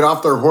 They have to get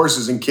off their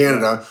horses in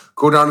Canada,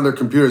 go down to their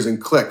computers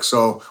and click.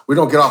 So we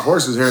don't get off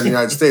horses here in the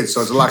United States. So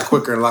it's a lot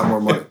quicker and a lot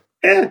more money.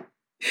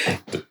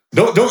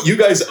 Don't you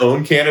guys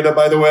own Canada,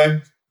 by the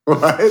way?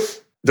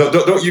 Right?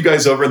 Don't you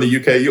guys over in the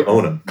UK? You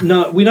own them.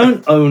 No, we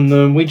don't own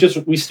them. We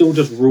still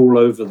just rule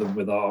over them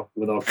with our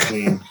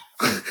queen.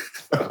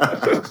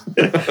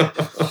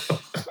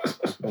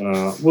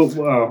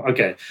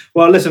 Okay.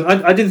 Well, listen,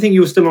 I didn't think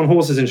you were still on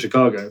horses in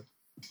Chicago.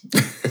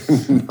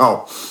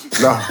 No,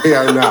 we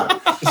are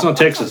not. It's not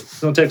Texas.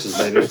 It's not Texas,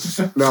 baby.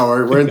 No,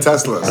 we're in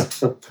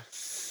Teslas.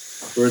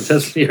 We're in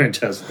Tesla. You're in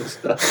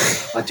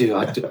Teslas. I do.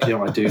 You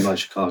know, I do like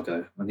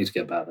Chicago. I need to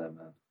get back there,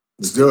 man.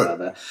 Let's do it.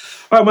 All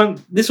right,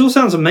 man. This all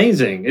sounds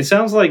amazing. It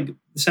sounds like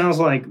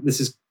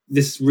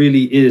this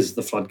really is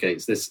the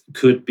floodgates. This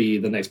could be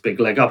the next big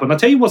leg up. And I'll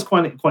tell you what's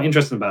quite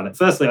interesting about it.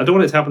 Firstly, I don't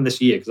want it to happen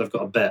this year because I've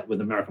got a bet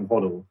with American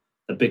Hodl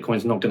that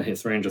Bitcoin's not going to hit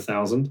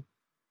 300,000.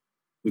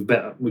 We've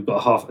got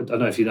a half. I don't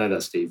know if you know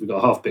that, Steve. We've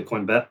got a half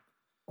Bitcoin bet.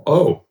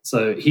 Oh,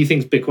 so he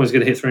thinks Bitcoin's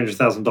going to hit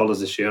 $300,000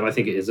 this year, and I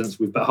think it isn't. So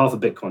we've bet half a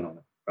Bitcoin on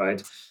it,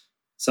 right?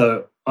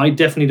 So I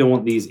definitely don't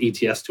want these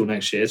ETFs till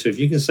next year. So if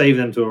you can save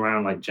them to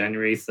around like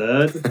January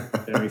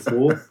 3rd, January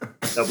 4th,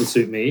 that would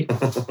suit me.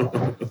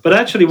 But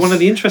actually, one of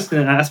the interesting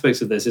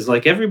aspects of this is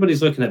like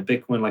everybody's looking at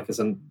Bitcoin like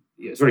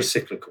it's very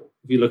cyclical.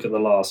 If you look at the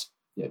last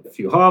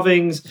few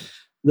halvings,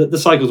 the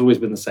cycle's always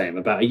been the same: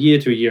 about a year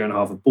to a year and a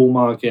half of bull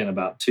market, and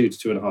about 2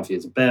 to 2.5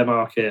 years of bear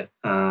market.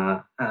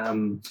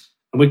 And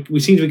we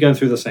seem to be going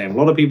through the same. A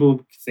lot of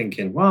people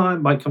thinking, well, it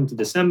might come to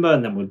December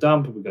and then we'll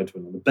dump and we'll go to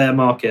another bear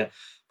market.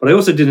 But I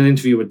also did an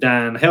interview with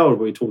Dan Held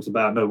where he talks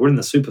about, no, we're in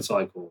the super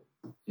cycle,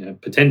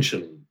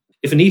 potentially.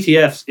 If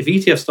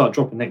ETFs start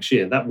dropping next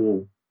year, that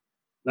will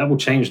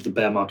change the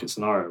bear market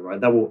scenario, right?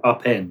 That will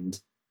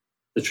upend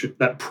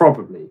that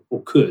probably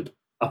or could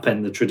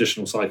upend the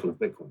traditional cycle of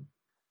Bitcoin.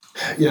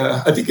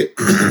 Yeah, I think it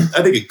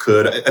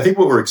could. I think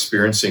what we're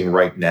experiencing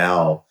right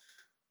now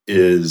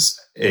is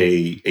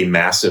a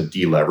massive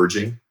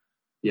deleveraging.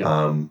 Yeah.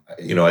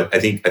 I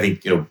think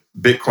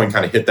Bitcoin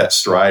kind of hit that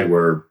stride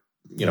where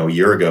a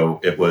year ago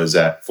it was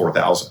at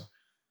 4,000.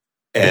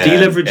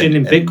 Deleveraging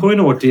in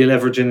Bitcoin or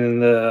deleveraging in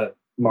the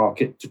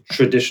market,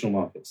 traditional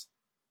markets?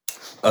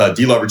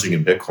 Deleveraging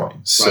in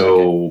Bitcoin.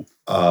 So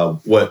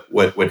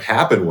what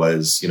happened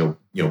was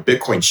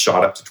Bitcoin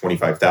shot up to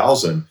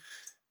 25,000,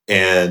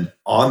 and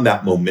on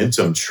that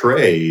momentum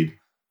trade,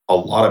 a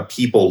lot of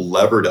people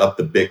levered up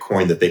the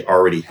Bitcoin that they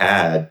already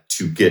had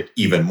to get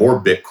even more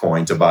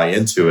Bitcoin to buy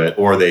into it,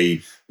 or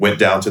they went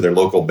down to their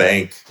local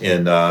bank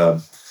in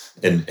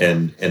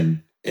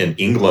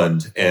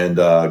England and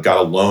got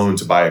a loan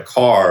to buy a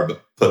car,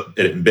 but put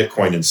it in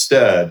Bitcoin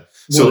instead.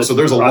 So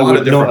there's a lot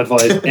of different. I would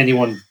not advise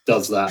anyone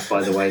does that.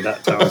 By the way,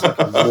 that sounds like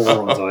a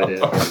moron's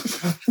idea.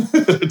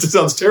 It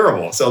sounds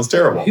terrible.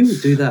 Who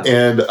would do that?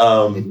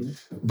 And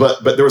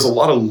but there was a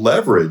lot of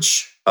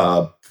leverage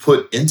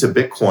put into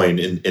Bitcoin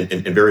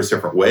in various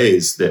different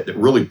ways that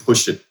really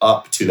pushed it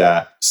up to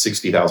that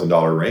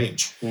 $60,000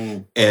 range.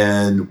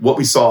 And what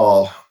we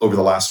saw over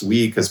the last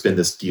week has been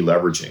this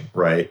deleveraging,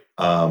 right?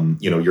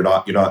 You're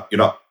not.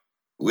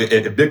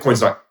 If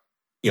Bitcoin's not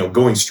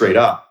going straight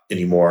up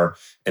anymore,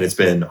 and it's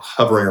been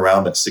hovering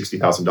around that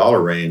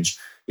 $60,000 range,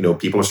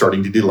 people are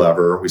starting to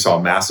delever. We saw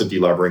a massive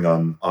delevering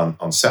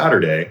on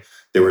Saturday.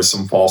 There was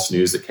some false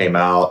news that came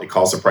out. It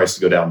caused the price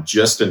to go down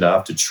just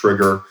enough to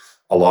trigger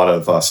a lot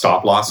of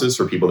stop losses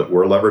for people that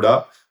were levered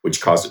up, which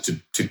caused it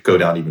to go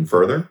down even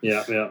further.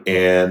 Yeah.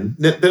 And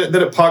then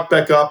it popped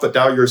back up, but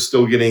now you're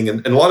still getting,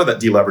 and a lot of that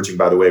deleveraging,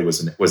 by the way,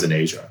 was in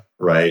Asia,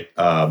 right?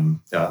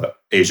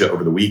 Asia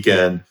over the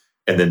weekend,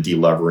 and then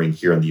delevering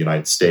here in the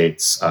United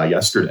States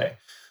yesterday.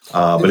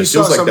 But you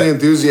saw some of the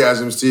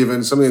enthusiasm,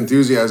 Stephen, some of the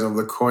enthusiasm of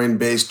the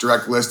Coinbase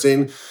direct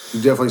listing.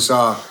 You definitely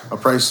saw a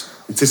price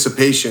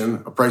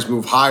anticipation, a price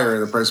move higher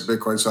in the price of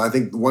Bitcoin. So I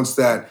think once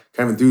that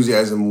kind of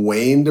enthusiasm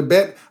waned a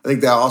bit, I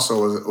think that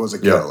also was a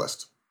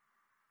catalyst.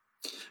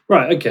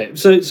 Right. Okay.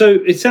 So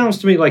it sounds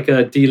to me like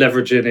a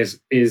deleveraging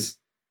is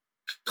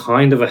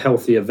kind of a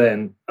healthy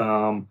event.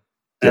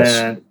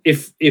 Yes. And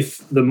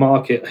if the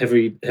market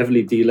heavily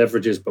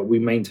deleverages, but we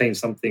maintain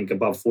something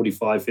above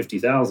 45,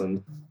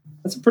 50,000,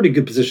 that's a pretty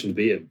good position to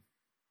be in.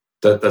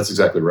 That's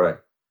exactly right.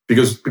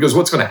 Because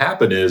what's going to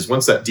happen is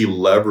once that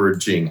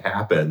deleveraging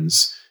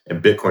happens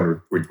and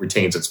Bitcoin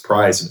retains its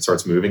price and it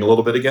starts moving a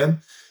little bit again,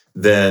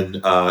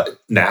 then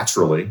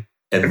naturally,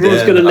 and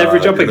everyone's going to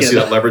leverage up again. See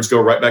that leverage go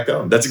right back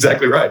down. That's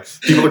exactly right.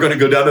 People are going to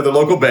go down to their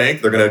local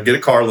bank. They're going to get a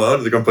car loan.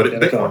 And they're going to put it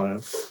in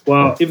Bitcoin.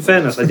 Well, in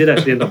fairness, I did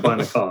actually end up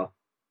buying a car.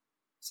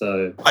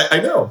 So I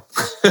know.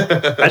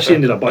 I actually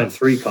ended up buying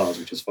 3 cars,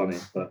 which is funny.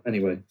 But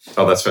anyway.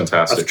 Oh, that's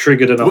fantastic. I've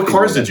triggered enough. What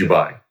cars did you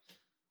buy?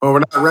 Well, we're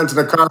not renting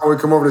a car when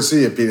we come over to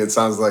see you, Pete. It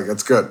sounds like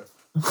it's good.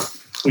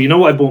 Well, you know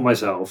what I bought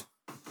myself?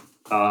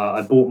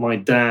 I bought my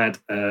dad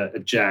a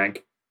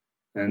Jag,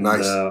 and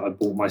nice. I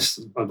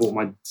bought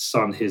my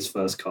son his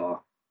first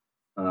car.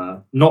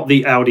 Not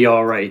the Audi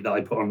R8 that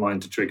I put online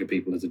to trigger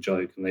people as a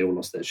joke, and they all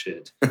lost their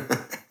shit.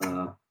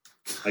 I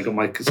got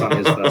my son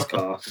his first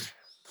car.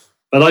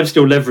 But I'm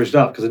still leveraged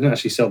up because I didn't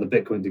actually sell the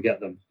Bitcoin to get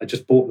them. I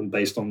just bought them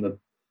based on the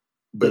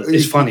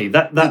it's funny.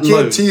 That you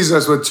can't tease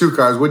us with 2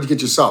 cars. What did you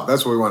get yourself?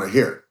 That's what we want to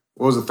hear.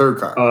 What was the 3rd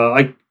car?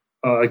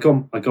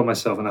 I got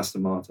myself an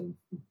Aston Martin.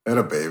 And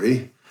a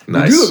baby.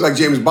 Nice. You do look like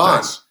James Bond.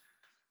 Nice.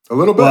 A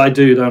little bit. Well, I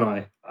do, don't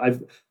I?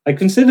 I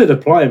considered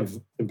applying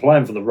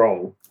for the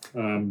role.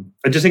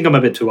 I just think I'm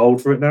a bit too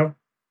old for it now.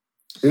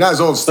 You're not as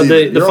old,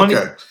 Steve. You're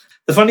okay.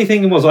 The funny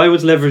thing was, I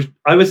was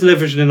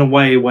leveraged in a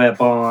way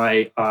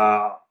whereby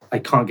I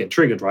can't get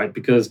triggered, right?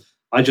 Because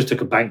I just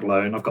took a bank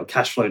loan. I've got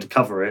cash flow to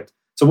cover it.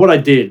 So what I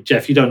did,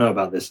 Jeff, you don't know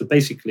about this. So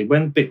basically,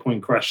 when Bitcoin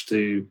crashed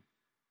to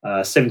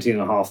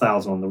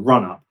 17,500 on the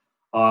run up,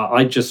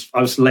 I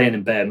was laying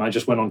in bed and I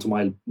just went onto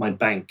my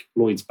bank,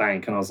 Lloyd's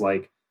Bank, and I was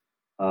like,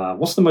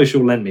 what's the most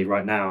you'll lend me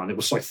right now? And it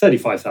was like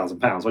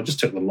 £35,000. I just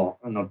took the lot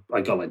and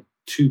I got like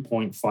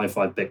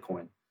 2.55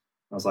 Bitcoin.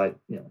 I was like,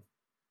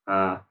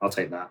 I'll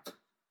take that.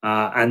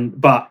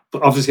 But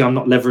obviously I'm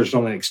not leveraged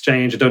on an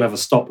exchange. I don't have a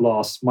stop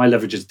loss. My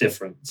leverage is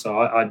different.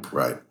 So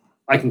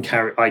I can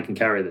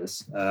carry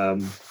this. But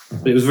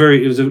it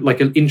was like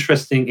an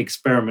interesting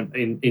experiment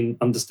in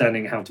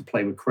understanding how to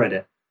play with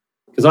credit.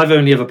 Because I've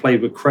only ever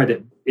played with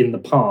credit in the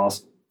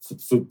past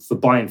for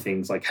buying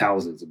things like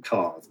houses and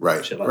cars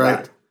and shit like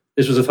that.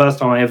 This was the first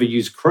time I ever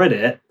used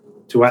credit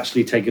to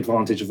actually take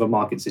advantage of a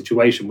market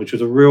situation, which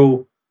was a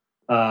real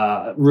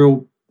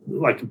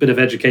like a bit of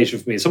education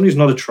for me. Somebody who's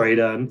not a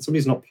trader and somebody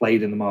who's not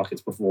played in the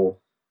markets before,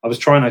 I was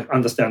trying to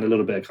understand a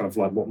little bit kind of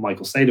like what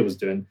Michael Saylor was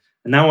doing.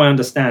 And now I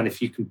understand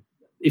if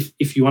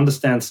you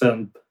understand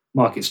certain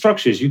market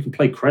structures, you can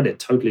play credit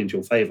totally into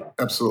your favor.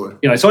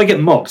 Absolutely. So I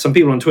get mocked. Some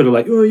people on Twitter are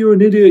like, oh, you're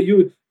an idiot.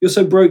 You're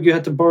so broke. You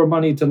had to borrow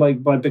money to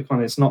like buy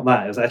Bitcoin. It's not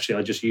that. It was actually,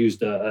 I just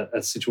used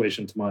a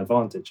situation to my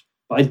advantage.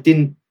 But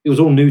it was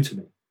all new to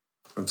me.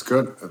 That's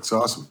good. That's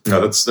awesome.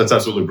 No, that's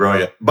absolutely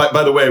brilliant.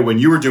 By the way, when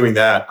you were doing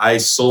that, I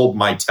sold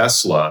my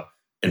Tesla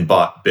and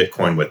bought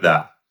Bitcoin with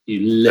that.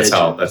 You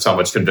legend. That's how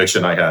much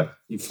conviction I had.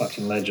 You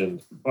fucking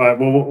legend. All right.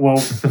 Well,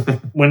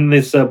 when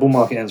this bull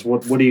market ends,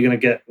 what are you going to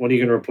get? What are you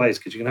going to replace?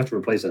 Because you're going to have to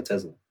replace that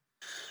Tesla.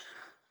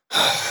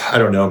 I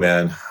don't know,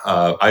 man.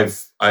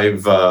 I've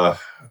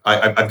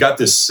got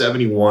this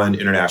 71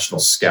 International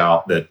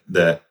Scout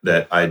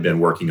that I've been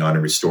working on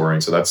and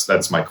restoring. So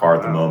that's my car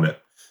at the moment.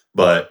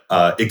 But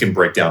it can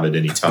break down at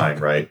any time,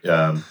 right?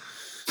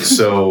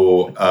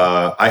 So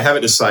I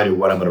haven't decided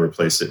what I'm going to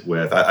replace it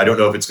with. I don't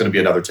know if it's going to be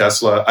another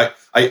Tesla.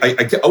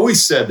 I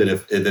always said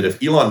that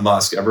if Elon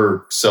Musk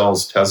ever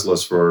sells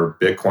Teslas for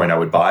Bitcoin, I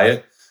would buy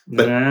it.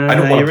 But I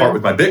don't want to part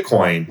with my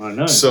Bitcoin. I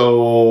know.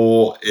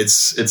 So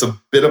it's a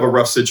bit of a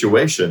rough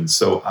situation.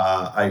 So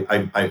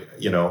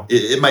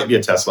it might be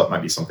a Tesla, it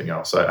might be something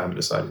else. I haven't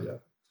decided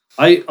yet.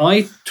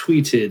 I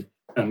tweeted.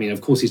 I mean,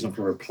 of course, he's not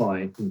going to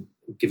reply and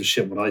give a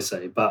shit what I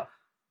say, but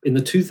in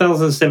the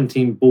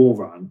 2017 bull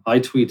run, I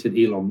tweeted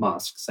Elon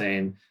Musk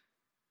saying,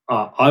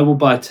 I will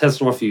buy a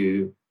Tesla off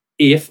you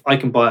if I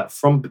can buy it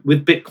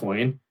with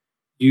Bitcoin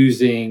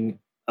using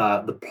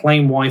the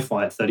plain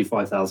Wi-Fi at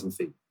 35,000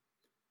 feet.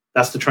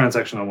 That's the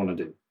transaction I want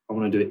to do. I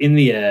want to do it in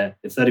the air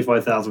at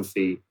 35,000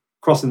 feet,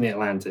 crossing the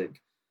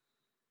Atlantic.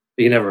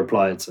 But he never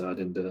replied, so I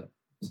didn't do it.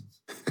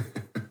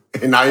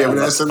 And now you have an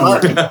Aston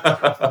Martin.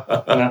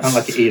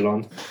 Unlike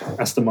Elon.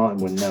 Aston Martin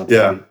win now.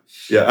 Yeah.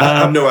 I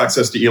have no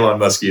access to Elon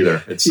Musk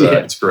either.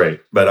 It's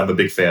great, but I'm a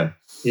big fan.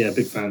 Yeah,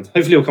 big fan.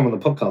 Hopefully he'll come on the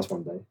podcast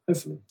one day.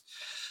 Hopefully.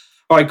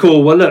 All right,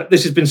 cool. Well, look,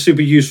 this has been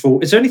super useful.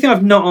 Is there anything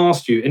I've not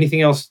asked you?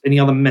 Anything else? Any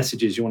other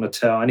messages you want to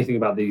tell? Anything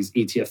about these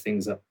ETF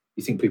things that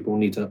you think people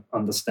need to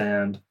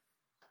understand?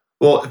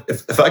 Well,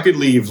 if I could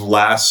leave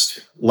last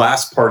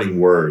parting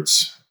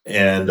words,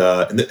 and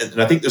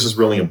I think this is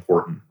really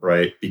important,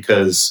 right?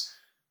 Because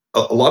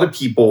a lot of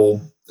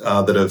people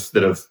that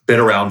have been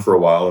around for a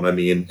while, and I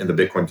mean in the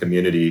Bitcoin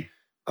community,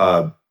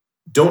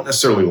 don't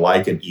necessarily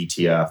like an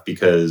ETF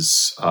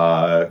because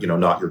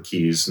not your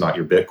keys, not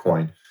your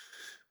Bitcoin.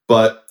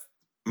 But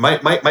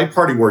my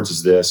parting words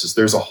is this: is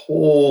there's a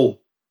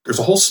whole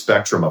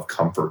spectrum of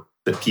comfort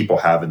that people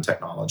have in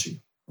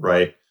technology,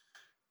 right?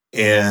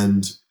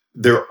 And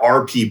there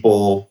are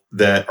people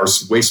that are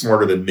way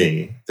smarter than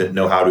me that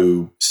know how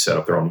to set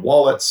up their own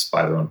wallets,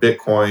 buy their own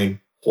Bitcoin,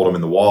 hold them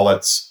in the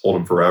wallets, hold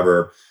them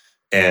forever.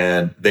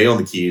 And they own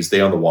the keys,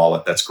 they own the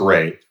wallet. That's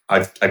great.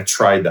 I've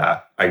tried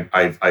that.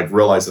 I've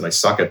realized that I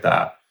suck at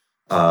that.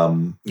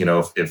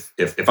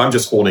 If I'm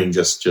just holding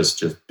just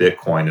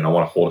Bitcoin and I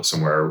want to hold it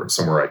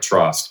somewhere I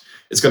trust,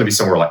 it's going to be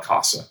somewhere like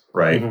Casa,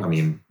 right? Mm-hmm. I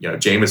mean,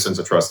 Jameson's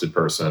a trusted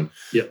person.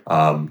 Yep.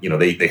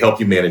 They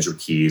help you manage your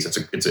keys.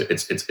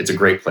 It's a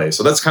great place.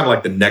 So that's kind of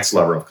like the next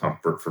level of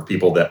comfort for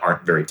people that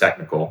aren't very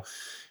technical.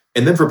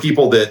 And then for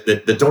people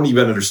that don't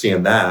even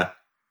understand that,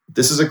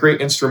 this is a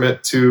great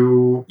instrument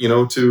to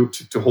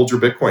hold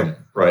your Bitcoin in,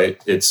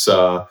 right? It's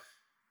only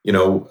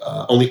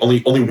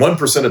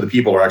 1% of the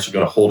people are actually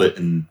going to hold it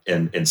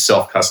in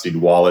self-custodied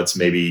wallets.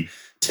 Maybe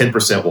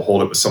 10% will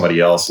hold it with somebody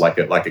else, like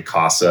a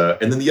Casa,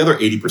 and then the other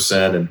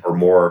 80% or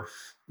more,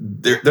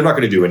 they're not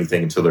going to do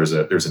anything until there's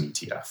an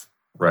ETF,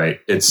 right?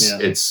 It's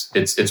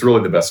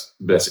really the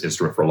best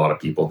instrument for a lot of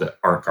people that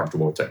aren't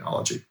comfortable with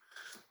technology.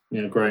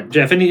 Yeah, great.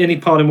 Jeff, any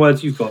parting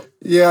words you've got?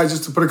 Yeah,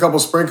 just to put a couple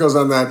sprinkles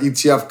on that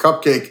ETF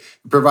cupcake.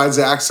 It provides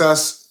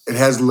access, it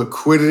has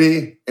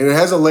liquidity, and it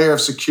has a layer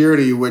of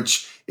security,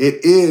 which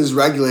it is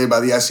regulated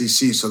by the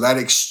SEC. So that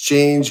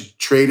exchange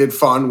traded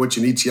fund, which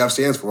an ETF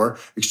stands for,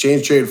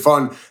 exchange traded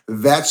fund,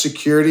 that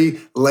security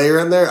layer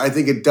in there, I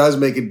think it does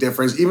make a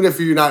difference. Even if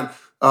you're not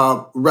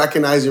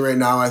recognizing right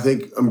now, I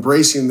think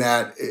embracing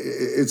that,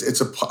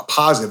 it's a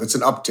positive, it's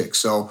an uptick.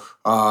 So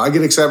I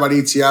get excited about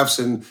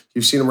ETFs, and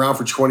you've seen them around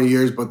for 20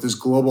 years, but this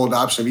global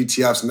adoption of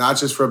ETFs, not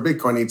just for a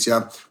Bitcoin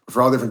ETF, but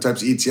for all different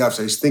types of ETFs,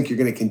 I just think you're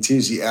going to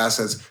continue to see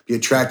assets be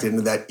attracted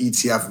into that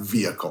ETF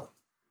vehicle.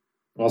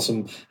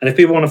 Awesome. And if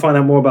people want to find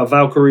out more about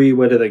Valkyrie,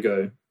 where do they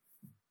go?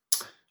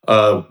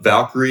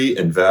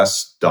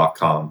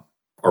 ValkyrieInvest.com.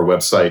 Our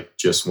website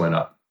just went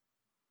up.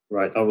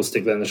 Right. I will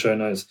stick that in the show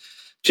notes.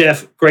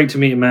 Jeff, great to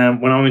meet you, man.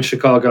 When I'm in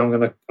Chicago, I'm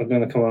gonna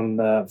come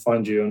and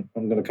find you, and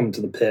I'm gonna come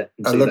to the pit.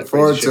 And I see look that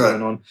forward crazy to shit it.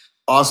 going on.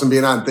 Awesome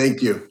being on.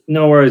 Thank you.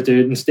 No worries,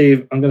 dude. And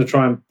Steve, I'm gonna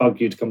try and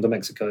bug you to come to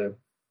Mexico.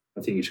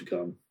 I think you should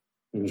come.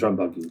 I'm gonna try and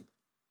bug you.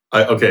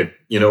 Okay,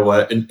 you know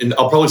what? And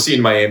I'll probably see you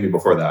in Miami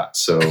before that.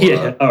 So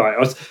yeah, all right.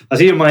 I'll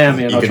see you in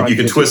Miami, and you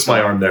can twist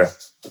my arm there.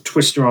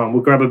 Twist your arm.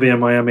 We'll grab a beer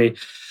in Miami.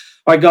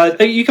 All right, guys.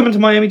 Are you coming to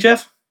Miami,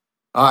 Jeff?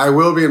 I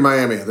will be in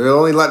Miami. They're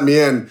only letting me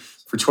in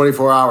for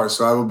 24 hours,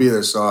 so I will be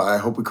there. So I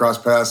hope we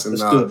cross paths and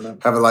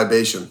have a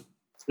libation.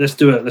 Let's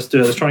do it. Let's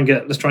try and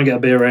get a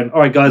beer in.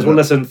 All right, guys. Well,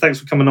 listen. Thanks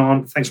for coming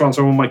on. Thanks for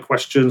answering all my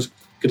questions.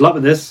 Good luck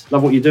with this.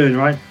 Love what you're doing,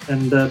 right?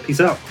 And peace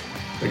out.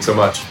 Thanks so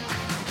much.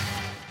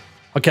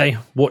 Okay,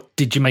 what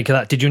did you make of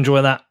that? Did you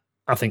enjoy that?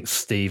 I think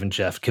Steve and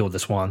Jeff killed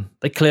this one.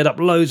 They cleared up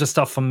loads of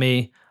stuff for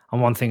me.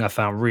 And one thing I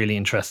found really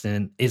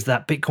interesting is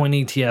that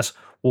Bitcoin ETFs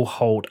will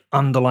hold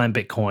underlying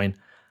Bitcoin.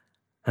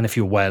 And if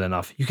you're whale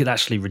enough, you could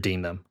actually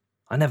redeem them.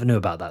 I never knew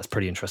about that. It's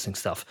pretty interesting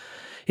stuff.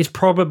 It's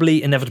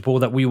probably inevitable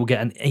that we will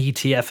get an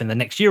ETF in the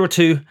next year or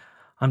two.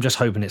 I'm just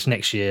hoping it's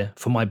next year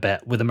for my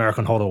bet with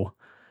American HODL.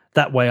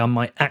 That way I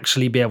might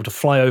actually be able to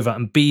fly over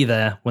and be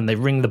there when they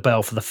ring the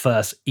bell for the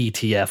first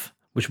ETF,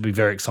 which would be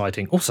very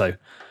exciting. Also,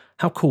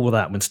 how cool will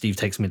that when Steve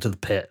takes me to the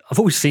pit? I've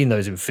always seen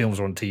those in films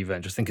or on TV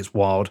and just think it's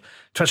wild.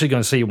 To actually go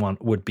and see one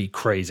would be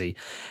crazy.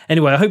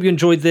 Anyway, I hope you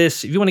enjoyed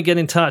this. If you want to get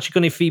in touch, you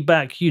got any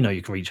feedback, you know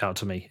you can reach out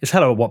to me. It's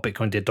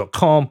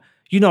hello@whatbitcoindid.com.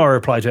 You know I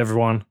reply to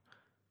everyone.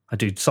 I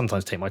do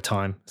sometimes take my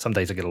time. Some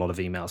days I get a lot of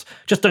emails.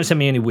 Just don't send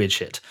me any weird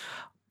shit.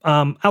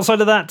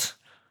 Outside of that,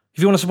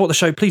 if you want to support the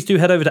show, please do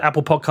head over to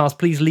Apple Podcasts.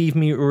 Please leave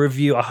me a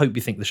review. I hope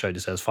you think the show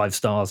deserves 5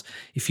 stars.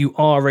 If you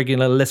are a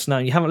regular listener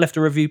and you haven't left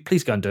a review,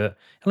 please go and do it.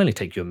 It'll only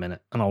take you a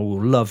minute, and I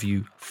will love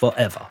you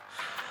forever.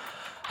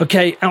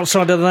 Okay,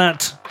 outside of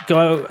that,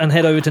 go and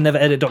head over to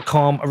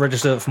neveredit.com and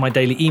register for my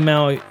daily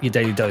email, your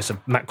daily dose of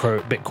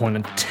macro, Bitcoin,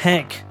 and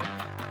tech.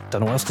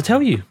 Don't know what else to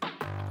tell you.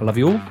 I love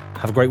you all.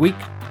 Have a great week,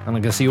 and I'm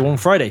going to see you all on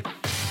Friday.